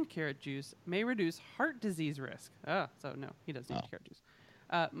and carrot juice may reduce heart disease risk. So no, he does need carrot juice.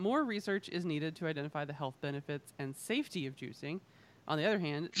 More research is needed to identify the health benefits and safety of juicing. On the other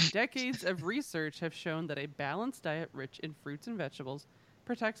hand, decades of research have shown that a balanced diet rich in fruits and vegetables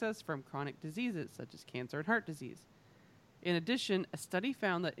protects us from chronic diseases such as cancer and heart disease. In addition, a study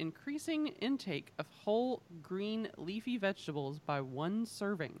found that increasing intake of whole green leafy vegetables by 1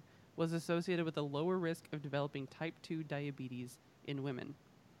 serving was associated with a lower risk of developing type 2 diabetes in women.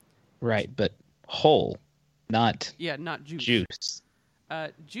 Right, but whole, not not juice. Juice.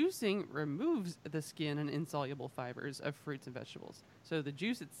 Juicing removes the skin and insoluble fibers of fruits and vegetables. So the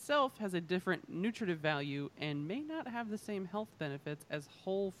juice itself has a different nutritive value and may not have the same health benefits as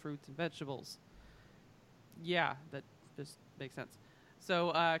whole fruits and vegetables. Yeah, that just makes sense.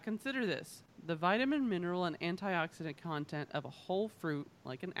 So consider this. The vitamin, mineral, and antioxidant content of a whole fruit,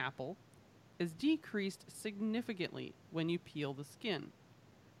 like an apple, is decreased significantly when you peel the skin.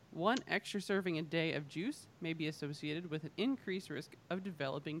 1 extra serving a day of juice may be associated with an increased risk of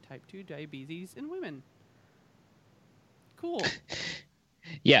developing type 2 diabetes in women. Cool.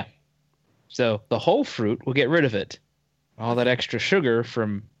 Yeah. So the whole fruit will get rid of it. All that extra sugar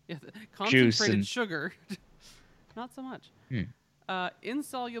from concentrated sugar. Not so much.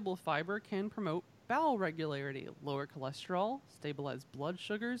 Insoluble fiber can promote bowel regularity, lower cholesterol, stabilize blood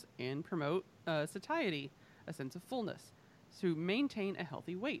sugars, and promote satiety, a sense of fullness, to maintain a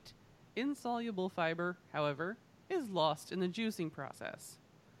healthy weight. insoluble fiber, however, is lost in the juicing process.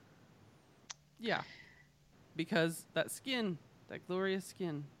 Yeah. Because that skin, that glorious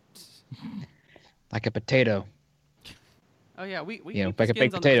skin. Like a potato. Oh yeah, we You know, keep the like a skins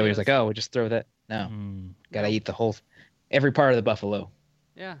baked on the potato. He's like, potatoes. oh, we just throw that. No, gotta No. eat the whole, every part of the buffalo.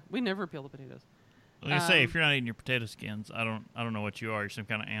 Yeah, we never peel the potatoes. I was gonna say, if Um, you're not eating your potato skins, I don't know what you are. You're some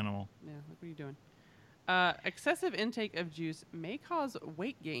kind of animal. Yeah, look what are you doing? Excessive intake of juice may cause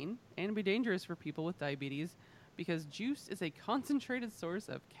weight gain and be dangerous for people with diabetes because juice is a concentrated source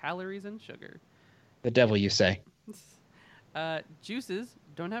of calories and sugar. The devil, you say? Juices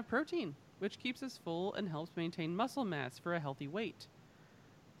don't have protein, which keeps us full and helps maintain muscle mass for a healthy weight.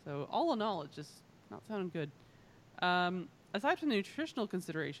 So, all in all, it's just not sounding good. Aside from the nutritional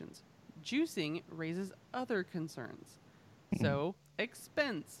considerations, juicing raises other concerns. So,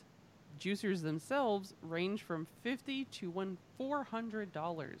 expense. Juicers themselves range from $50 to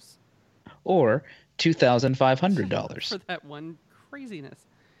 $400 Or for $2,500. that one craziness.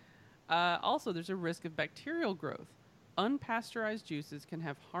 Also, there's a risk of bacterial growth. Unpasteurized juices can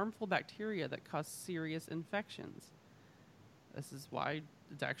have harmful bacteria that cause serious infections. This is why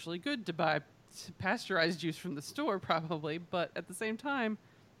it's actually good to buy pasteurized juice from the store, probably, but at the same time,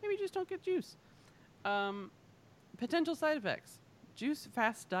 maybe just don't get juice. Potential side effects. Juice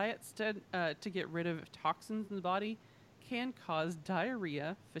fast diets to get rid of toxins in the body can cause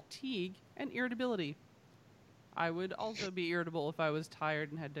diarrhea, fatigue, and irritability. I would also be irritable if I was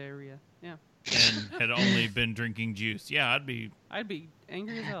tired and had diarrhea. Yeah. And had only been drinking juice. Yeah, I'd be. I'd be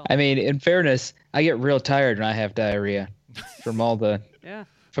angry as hell. I mean, in fairness, I get real tired when I have diarrhea from Yeah.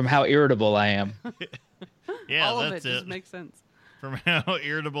 from how irritable I am. Yeah, All of it that's just it. makes sense. From how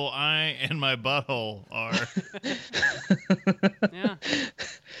irritable I and my butthole are. Yeah.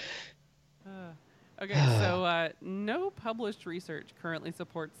 Okay, so no published research currently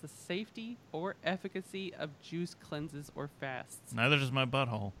supports the safety or efficacy of juice cleanses or fasts. Neither does my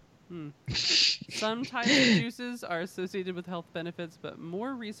butthole. Some types of juices are associated with health benefits, but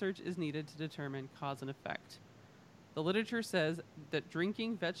more research is needed to determine cause and effect. The literature says that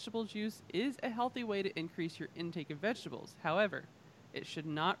drinking vegetable juice is a healthy way to increase your intake of vegetables. However, it should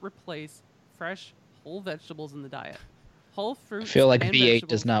not replace fresh, whole vegetables in the diet. Whole I fruits feel like and V8 vegetables.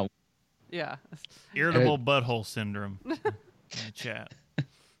 does not. Yeah. Irritable butthole syndrome. In the chat.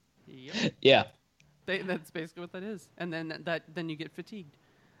 Yep. Yeah. That's basically what that is. And then you get fatigued.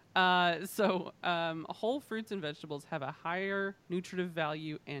 Whole fruits and vegetables have a higher nutritive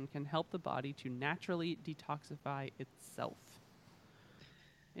value and can help the body to naturally detoxify itself.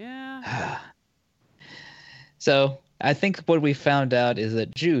 Yeah. So I think what we found out is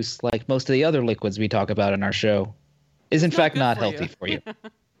that juice, like most of the other liquids we talk about in our show, is in It's fact good not for healthy you. for you.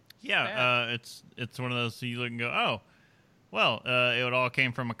 Yeah, it's one of those so you look and go, oh, well, it all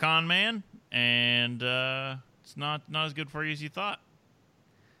came from a con man, and it's not as good for you as you thought.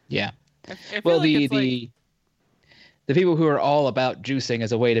 Yeah. I feel Well, like the it's like- the people who are all about juicing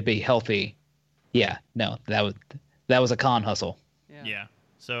as a way to be healthy, yeah, no, that was a con hustle. Yeah.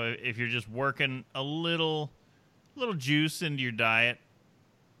 So if you're just working a little juice into your diet,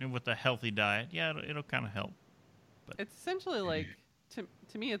 and with a healthy diet, yeah, it'll kind of help. It's essentially like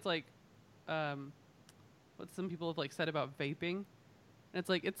to me it's like what some people have like said about vaping. And it's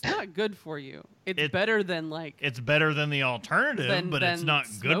like it's not good for you. It's better than like It's better than the alternative, but it's than not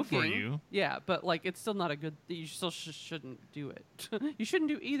good for smoking. you. Yeah, but like it's still not a good. You still shouldn't do it. You shouldn't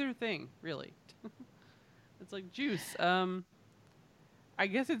do either thing, really. It's like juice. I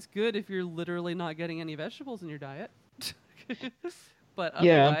guess it's good if you're literally not getting any vegetables in your diet. But otherwise,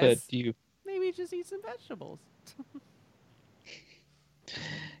 Yeah, but maybe just eat some vegetables.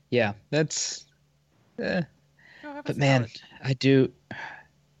 yeah, that's. Go have a But man, salad. I do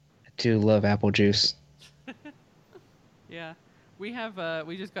love apple juice. Yeah, we have.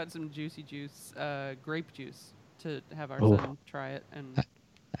 We just got some juicy juice, grape juice, to have our Ooh. son try it, and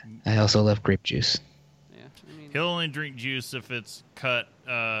I also love grape juice. yeah, I mean, He'll only drink juice if it's cut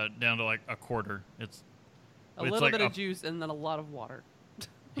down to like a quarter. It's a it's little like bit of juice and then a lot of water.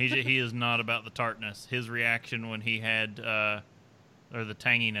 he is not about the tartness. His reaction when he had or the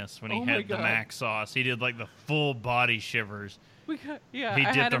tanginess when he Oh my had the God. mac sauce, he did like the full body shivers. We got, yeah, He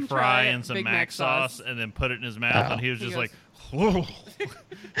I had dipped a him fry try in some Big mac sauce and then put it in his mouth, Oh. and he was He just goes- like, whoa.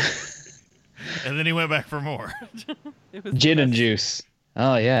 And then he went back for more. It was the Gin and best. juice.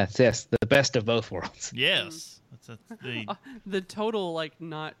 Oh yes, the best of both worlds. Yes, that's the The total like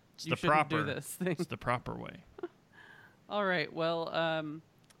not It's you the shouldn't do proper- this thing. it's the proper way. All right, well,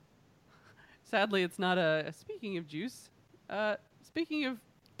 sadly, it's not a. Speaking of juice, speaking of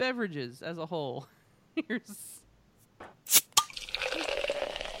beverages as a whole, here's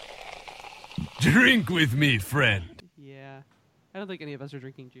Drink with me, friend. Yeah. I don't think any of us are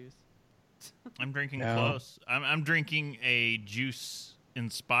drinking juice. I'm drinking No. close. I'm drinking a juice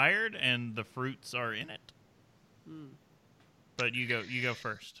inspired, and the fruits are in it. But you go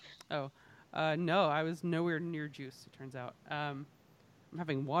first. Oh, no, I was nowhere near juice, it turns out. I'm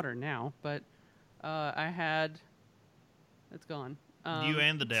having water now, but I had... It's gone. You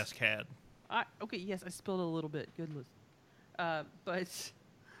and the desk had. Okay, yes, I spilled a little bit. Good list. But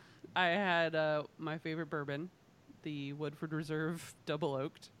I had my favorite bourbon, the Woodford Reserve Double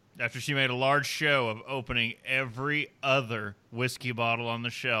Oaked. After she made a large show of opening every other whiskey bottle on the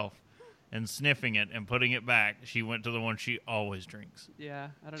shelf and sniffing it and putting it back, she went to the one she always drinks. Yeah,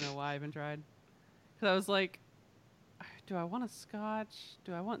 I don't know why I even tried. Because I was like, do I want a scotch?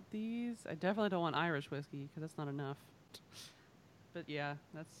 Do I want these? I definitely don't want Irish whiskey because that's not enough. But yeah,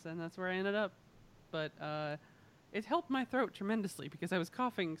 that's where I ended up. But it helped my throat tremendously because I was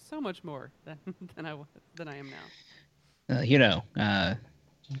coughing so much more than I am now.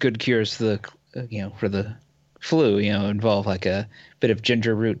 Good cures for the flu, involve like a bit of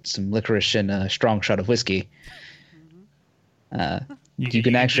ginger root, some licorice, and a strong shot of whiskey. You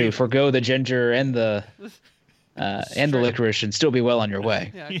can actually forgo the ginger and the licorice and still be well on your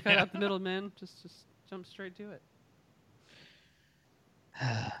way. Yeah, cut out the middleman. Just jump straight to it.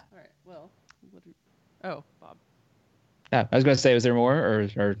 All right. Well, Bob. I was going to say, was there more, or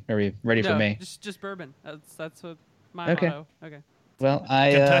are we ready for me? Just bourbon. That's what my Okay. motto. Okay. Well,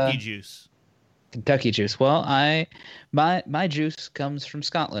 Kentucky juice. Kentucky juice. Well, my juice comes from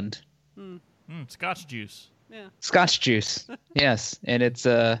Scotland. Scotch juice. Yeah. Scotch juice. Yes, and it's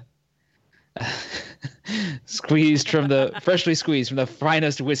freshly squeezed from the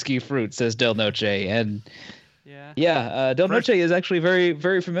finest whiskey fruit, says Del Noce. And Del Noce is actually very,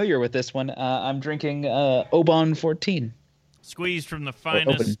 very familiar with this one. I'm drinking Oban 14. Squeezed from the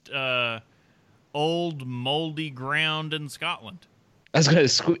finest old moldy ground in Scotland. I was going to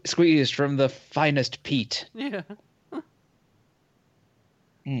squeeze from the finest peat. Yeah. I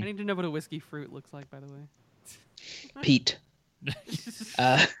need to know what a whiskey fruit looks like, by the way. Peat.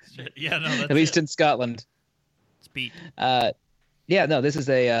 Yeah, no, that's At least it. in Scotland. It's peat. This is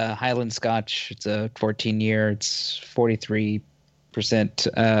a Highland Scotch. It's a 14-year. It's 43%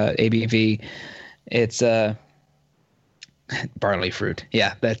 ABV. It's barley fruit.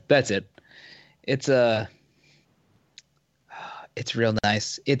 Yeah, that's it. It's real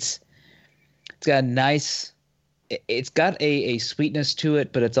nice. It's got a nice. It's got a sweetness to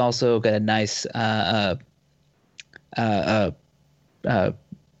it, but it's also got a nice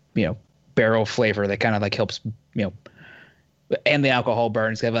barrel flavor that kind of like helps and the alcohol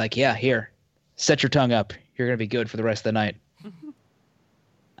burns. Kind of like, yeah, here, set your tongue up. You're gonna be good for the rest of the night.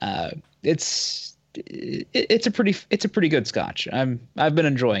 It's a pretty good Scotch. I've been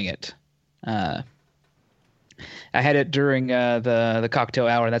enjoying it. I had it during the cocktail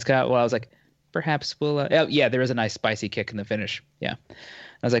hour, and that's kind of what I was like. Perhaps we'll. There is a nice spicy kick in the finish. Yeah, I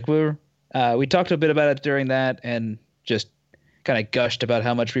was like, we talked a bit about it during that, and just kind of gushed about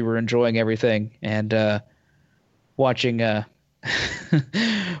how much we were enjoying everything, and watching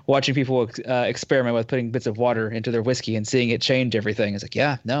people experiment with putting bits of water into their whiskey and seeing it change everything. It's like,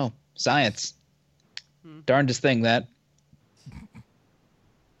 yeah, no, science, darndest thing that.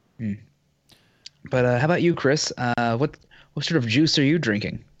 But how about you, Chris? What sort of juice are you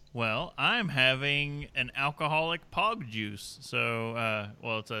drinking? Well, I'm having an alcoholic Pog juice. So,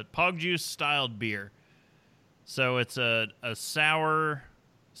 it's a Pog juice styled beer. So it's a sour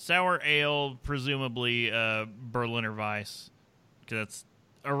ale, presumably Berliner Weiss. 'Cause that's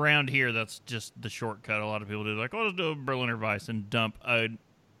around here. That's just the shortcut. A lot of people do. Like, let's do a Berliner Weiss and dump a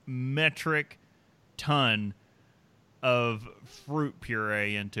metric ton of fruit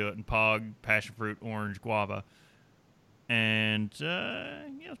puree into it, and Pog, passion fruit, orange, guava. And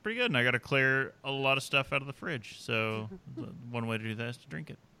it's pretty good. And I got to clear a lot of stuff out of the fridge. So one way to do that is to drink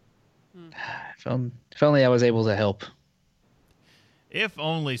it. If only I was able to help. If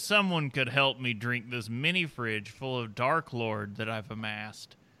only someone could help me drink this mini fridge full of Dark Lord that I've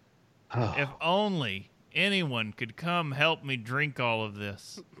amassed. Oh. If only anyone could come help me drink all of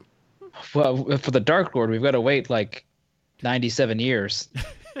this. Well, for the Dark Lord, we've got to wait like 97 years.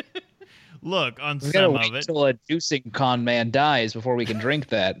 Look, on We've got to some wait of it, until a juicing con man dies before we can drink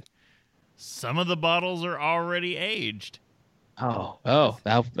that. some of the bottles are already aged. Oh,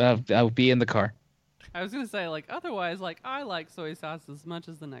 I'll be in the car. I was gonna say, like, otherwise, like, I like soy sauce as much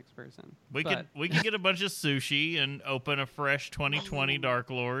as the next person. We could get a bunch of sushi and open a fresh 2020 Dark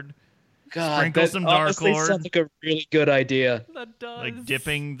Lord. God, Sprinkle that some Dark honestly Lord. sounds like a really good idea. That does. Like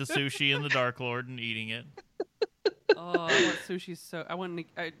dipping the sushi in the Dark Lord and eating it. Oh, I want sushi so.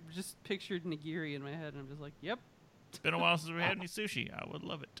 I just pictured nigiri in my head, and I'm just like, yep. It's been a while since we had any sushi. I would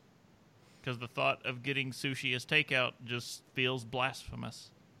love it. Because the thought of getting sushi as takeout just feels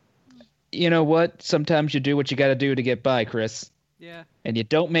blasphemous. You know what? Sometimes you do what you got to do to get by, Chris. Yeah. And you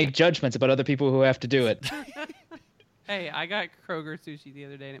don't make judgments about other people who have to do it. Hey, I got Kroger sushi the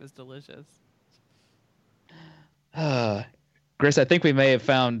other day, and it was delicious. Chris, I think we may have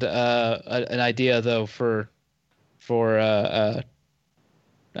found an idea though for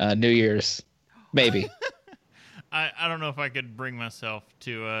New Year's, maybe. I don't know if I could bring myself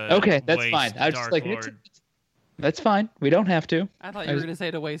to okay, that's waste fine. I was Dark just like, Lord. that's fine. We don't have to. I thought you were going to say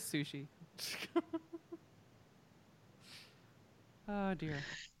to waste sushi. Oh dear.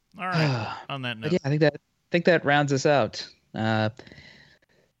 All right. On that note, Yeah, I think that rounds us out.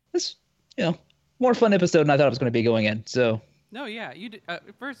 This, more fun episode than I thought it was going to be going in. So. No, yeah, you did.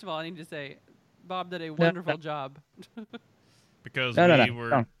 First of all, I need to say, Bob did a wonderful job. because No. we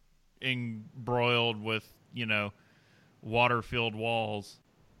were embroiled with water-filled walls.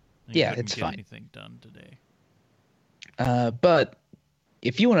 And Yeah, couldn't it's get fine. anything done today. But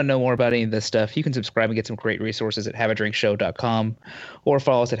if you want to know more about any of this stuff, you can subscribe and get some great resources at haveadrinkshow.com or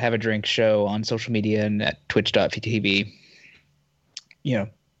follow us at Have a Drink Show on social media and at twitch.tv.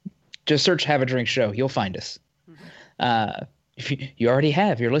 Just search Have a Drink Show. You'll find us. Mm-hmm. If you already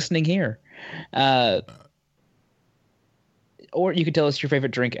have, you're listening here. Or you can tell us your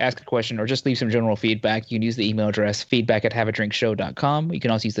favorite drink, ask a question, or just leave some general feedback. You can use the email address feedback@haveadrinkshow.com. You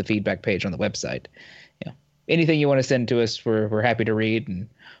can also use the feedback page on the website. Anything you want to send to us, we're happy to read and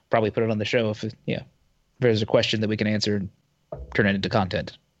probably put it on the show if there's a question that we can answer and turn it into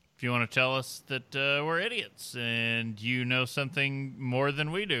content. If you want to tell us that we're idiots and you know something more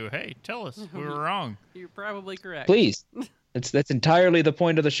than we do, hey, tell us. We were wrong. You're probably correct. Please. That's entirely the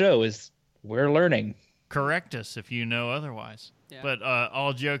point of the show is we're learning. Correct us if you know otherwise. Yeah. But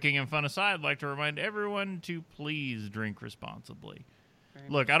all joking and fun aside, I'd like to remind everyone to please drink responsibly. Very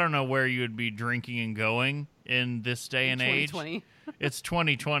Look, I don't know where you would be drinking and going in this day and age. 2020. It's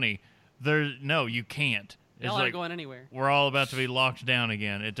 2020. No, you can't. It's Y'all aren't like going anywhere. we're all about to be locked down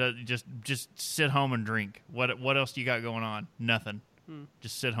again. It does just sit home and drink. What else do you got going on? Nothing.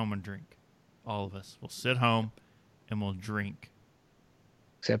 Just sit home and drink. All of us. We'll sit home and we'll drink.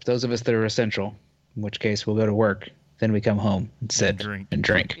 Except those of us that are essential, in which case we'll go to work, then we come home and sit and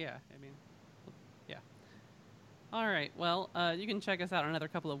drink. Yeah, yeah. All right, well, you can check us out in another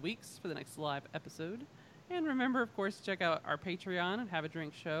couple of weeks for the next live episode. And remember, of course, to check out our Patreon and Have a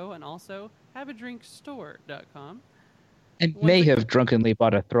Drink Show and also haveadrinkstore.com. And may have drunkenly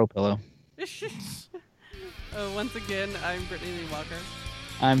bought a throw pillow. Once again, I'm Brittany Lee Walker.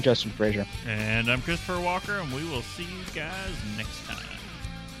 I'm Justin Frazier. And I'm Christopher Walker, and we will see you guys next time.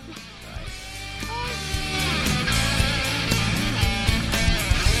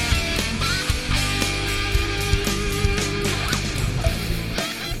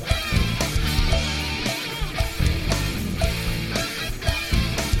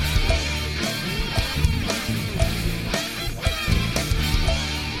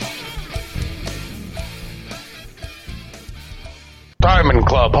 Diamond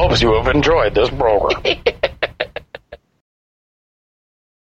Club hopes you have enjoyed this program.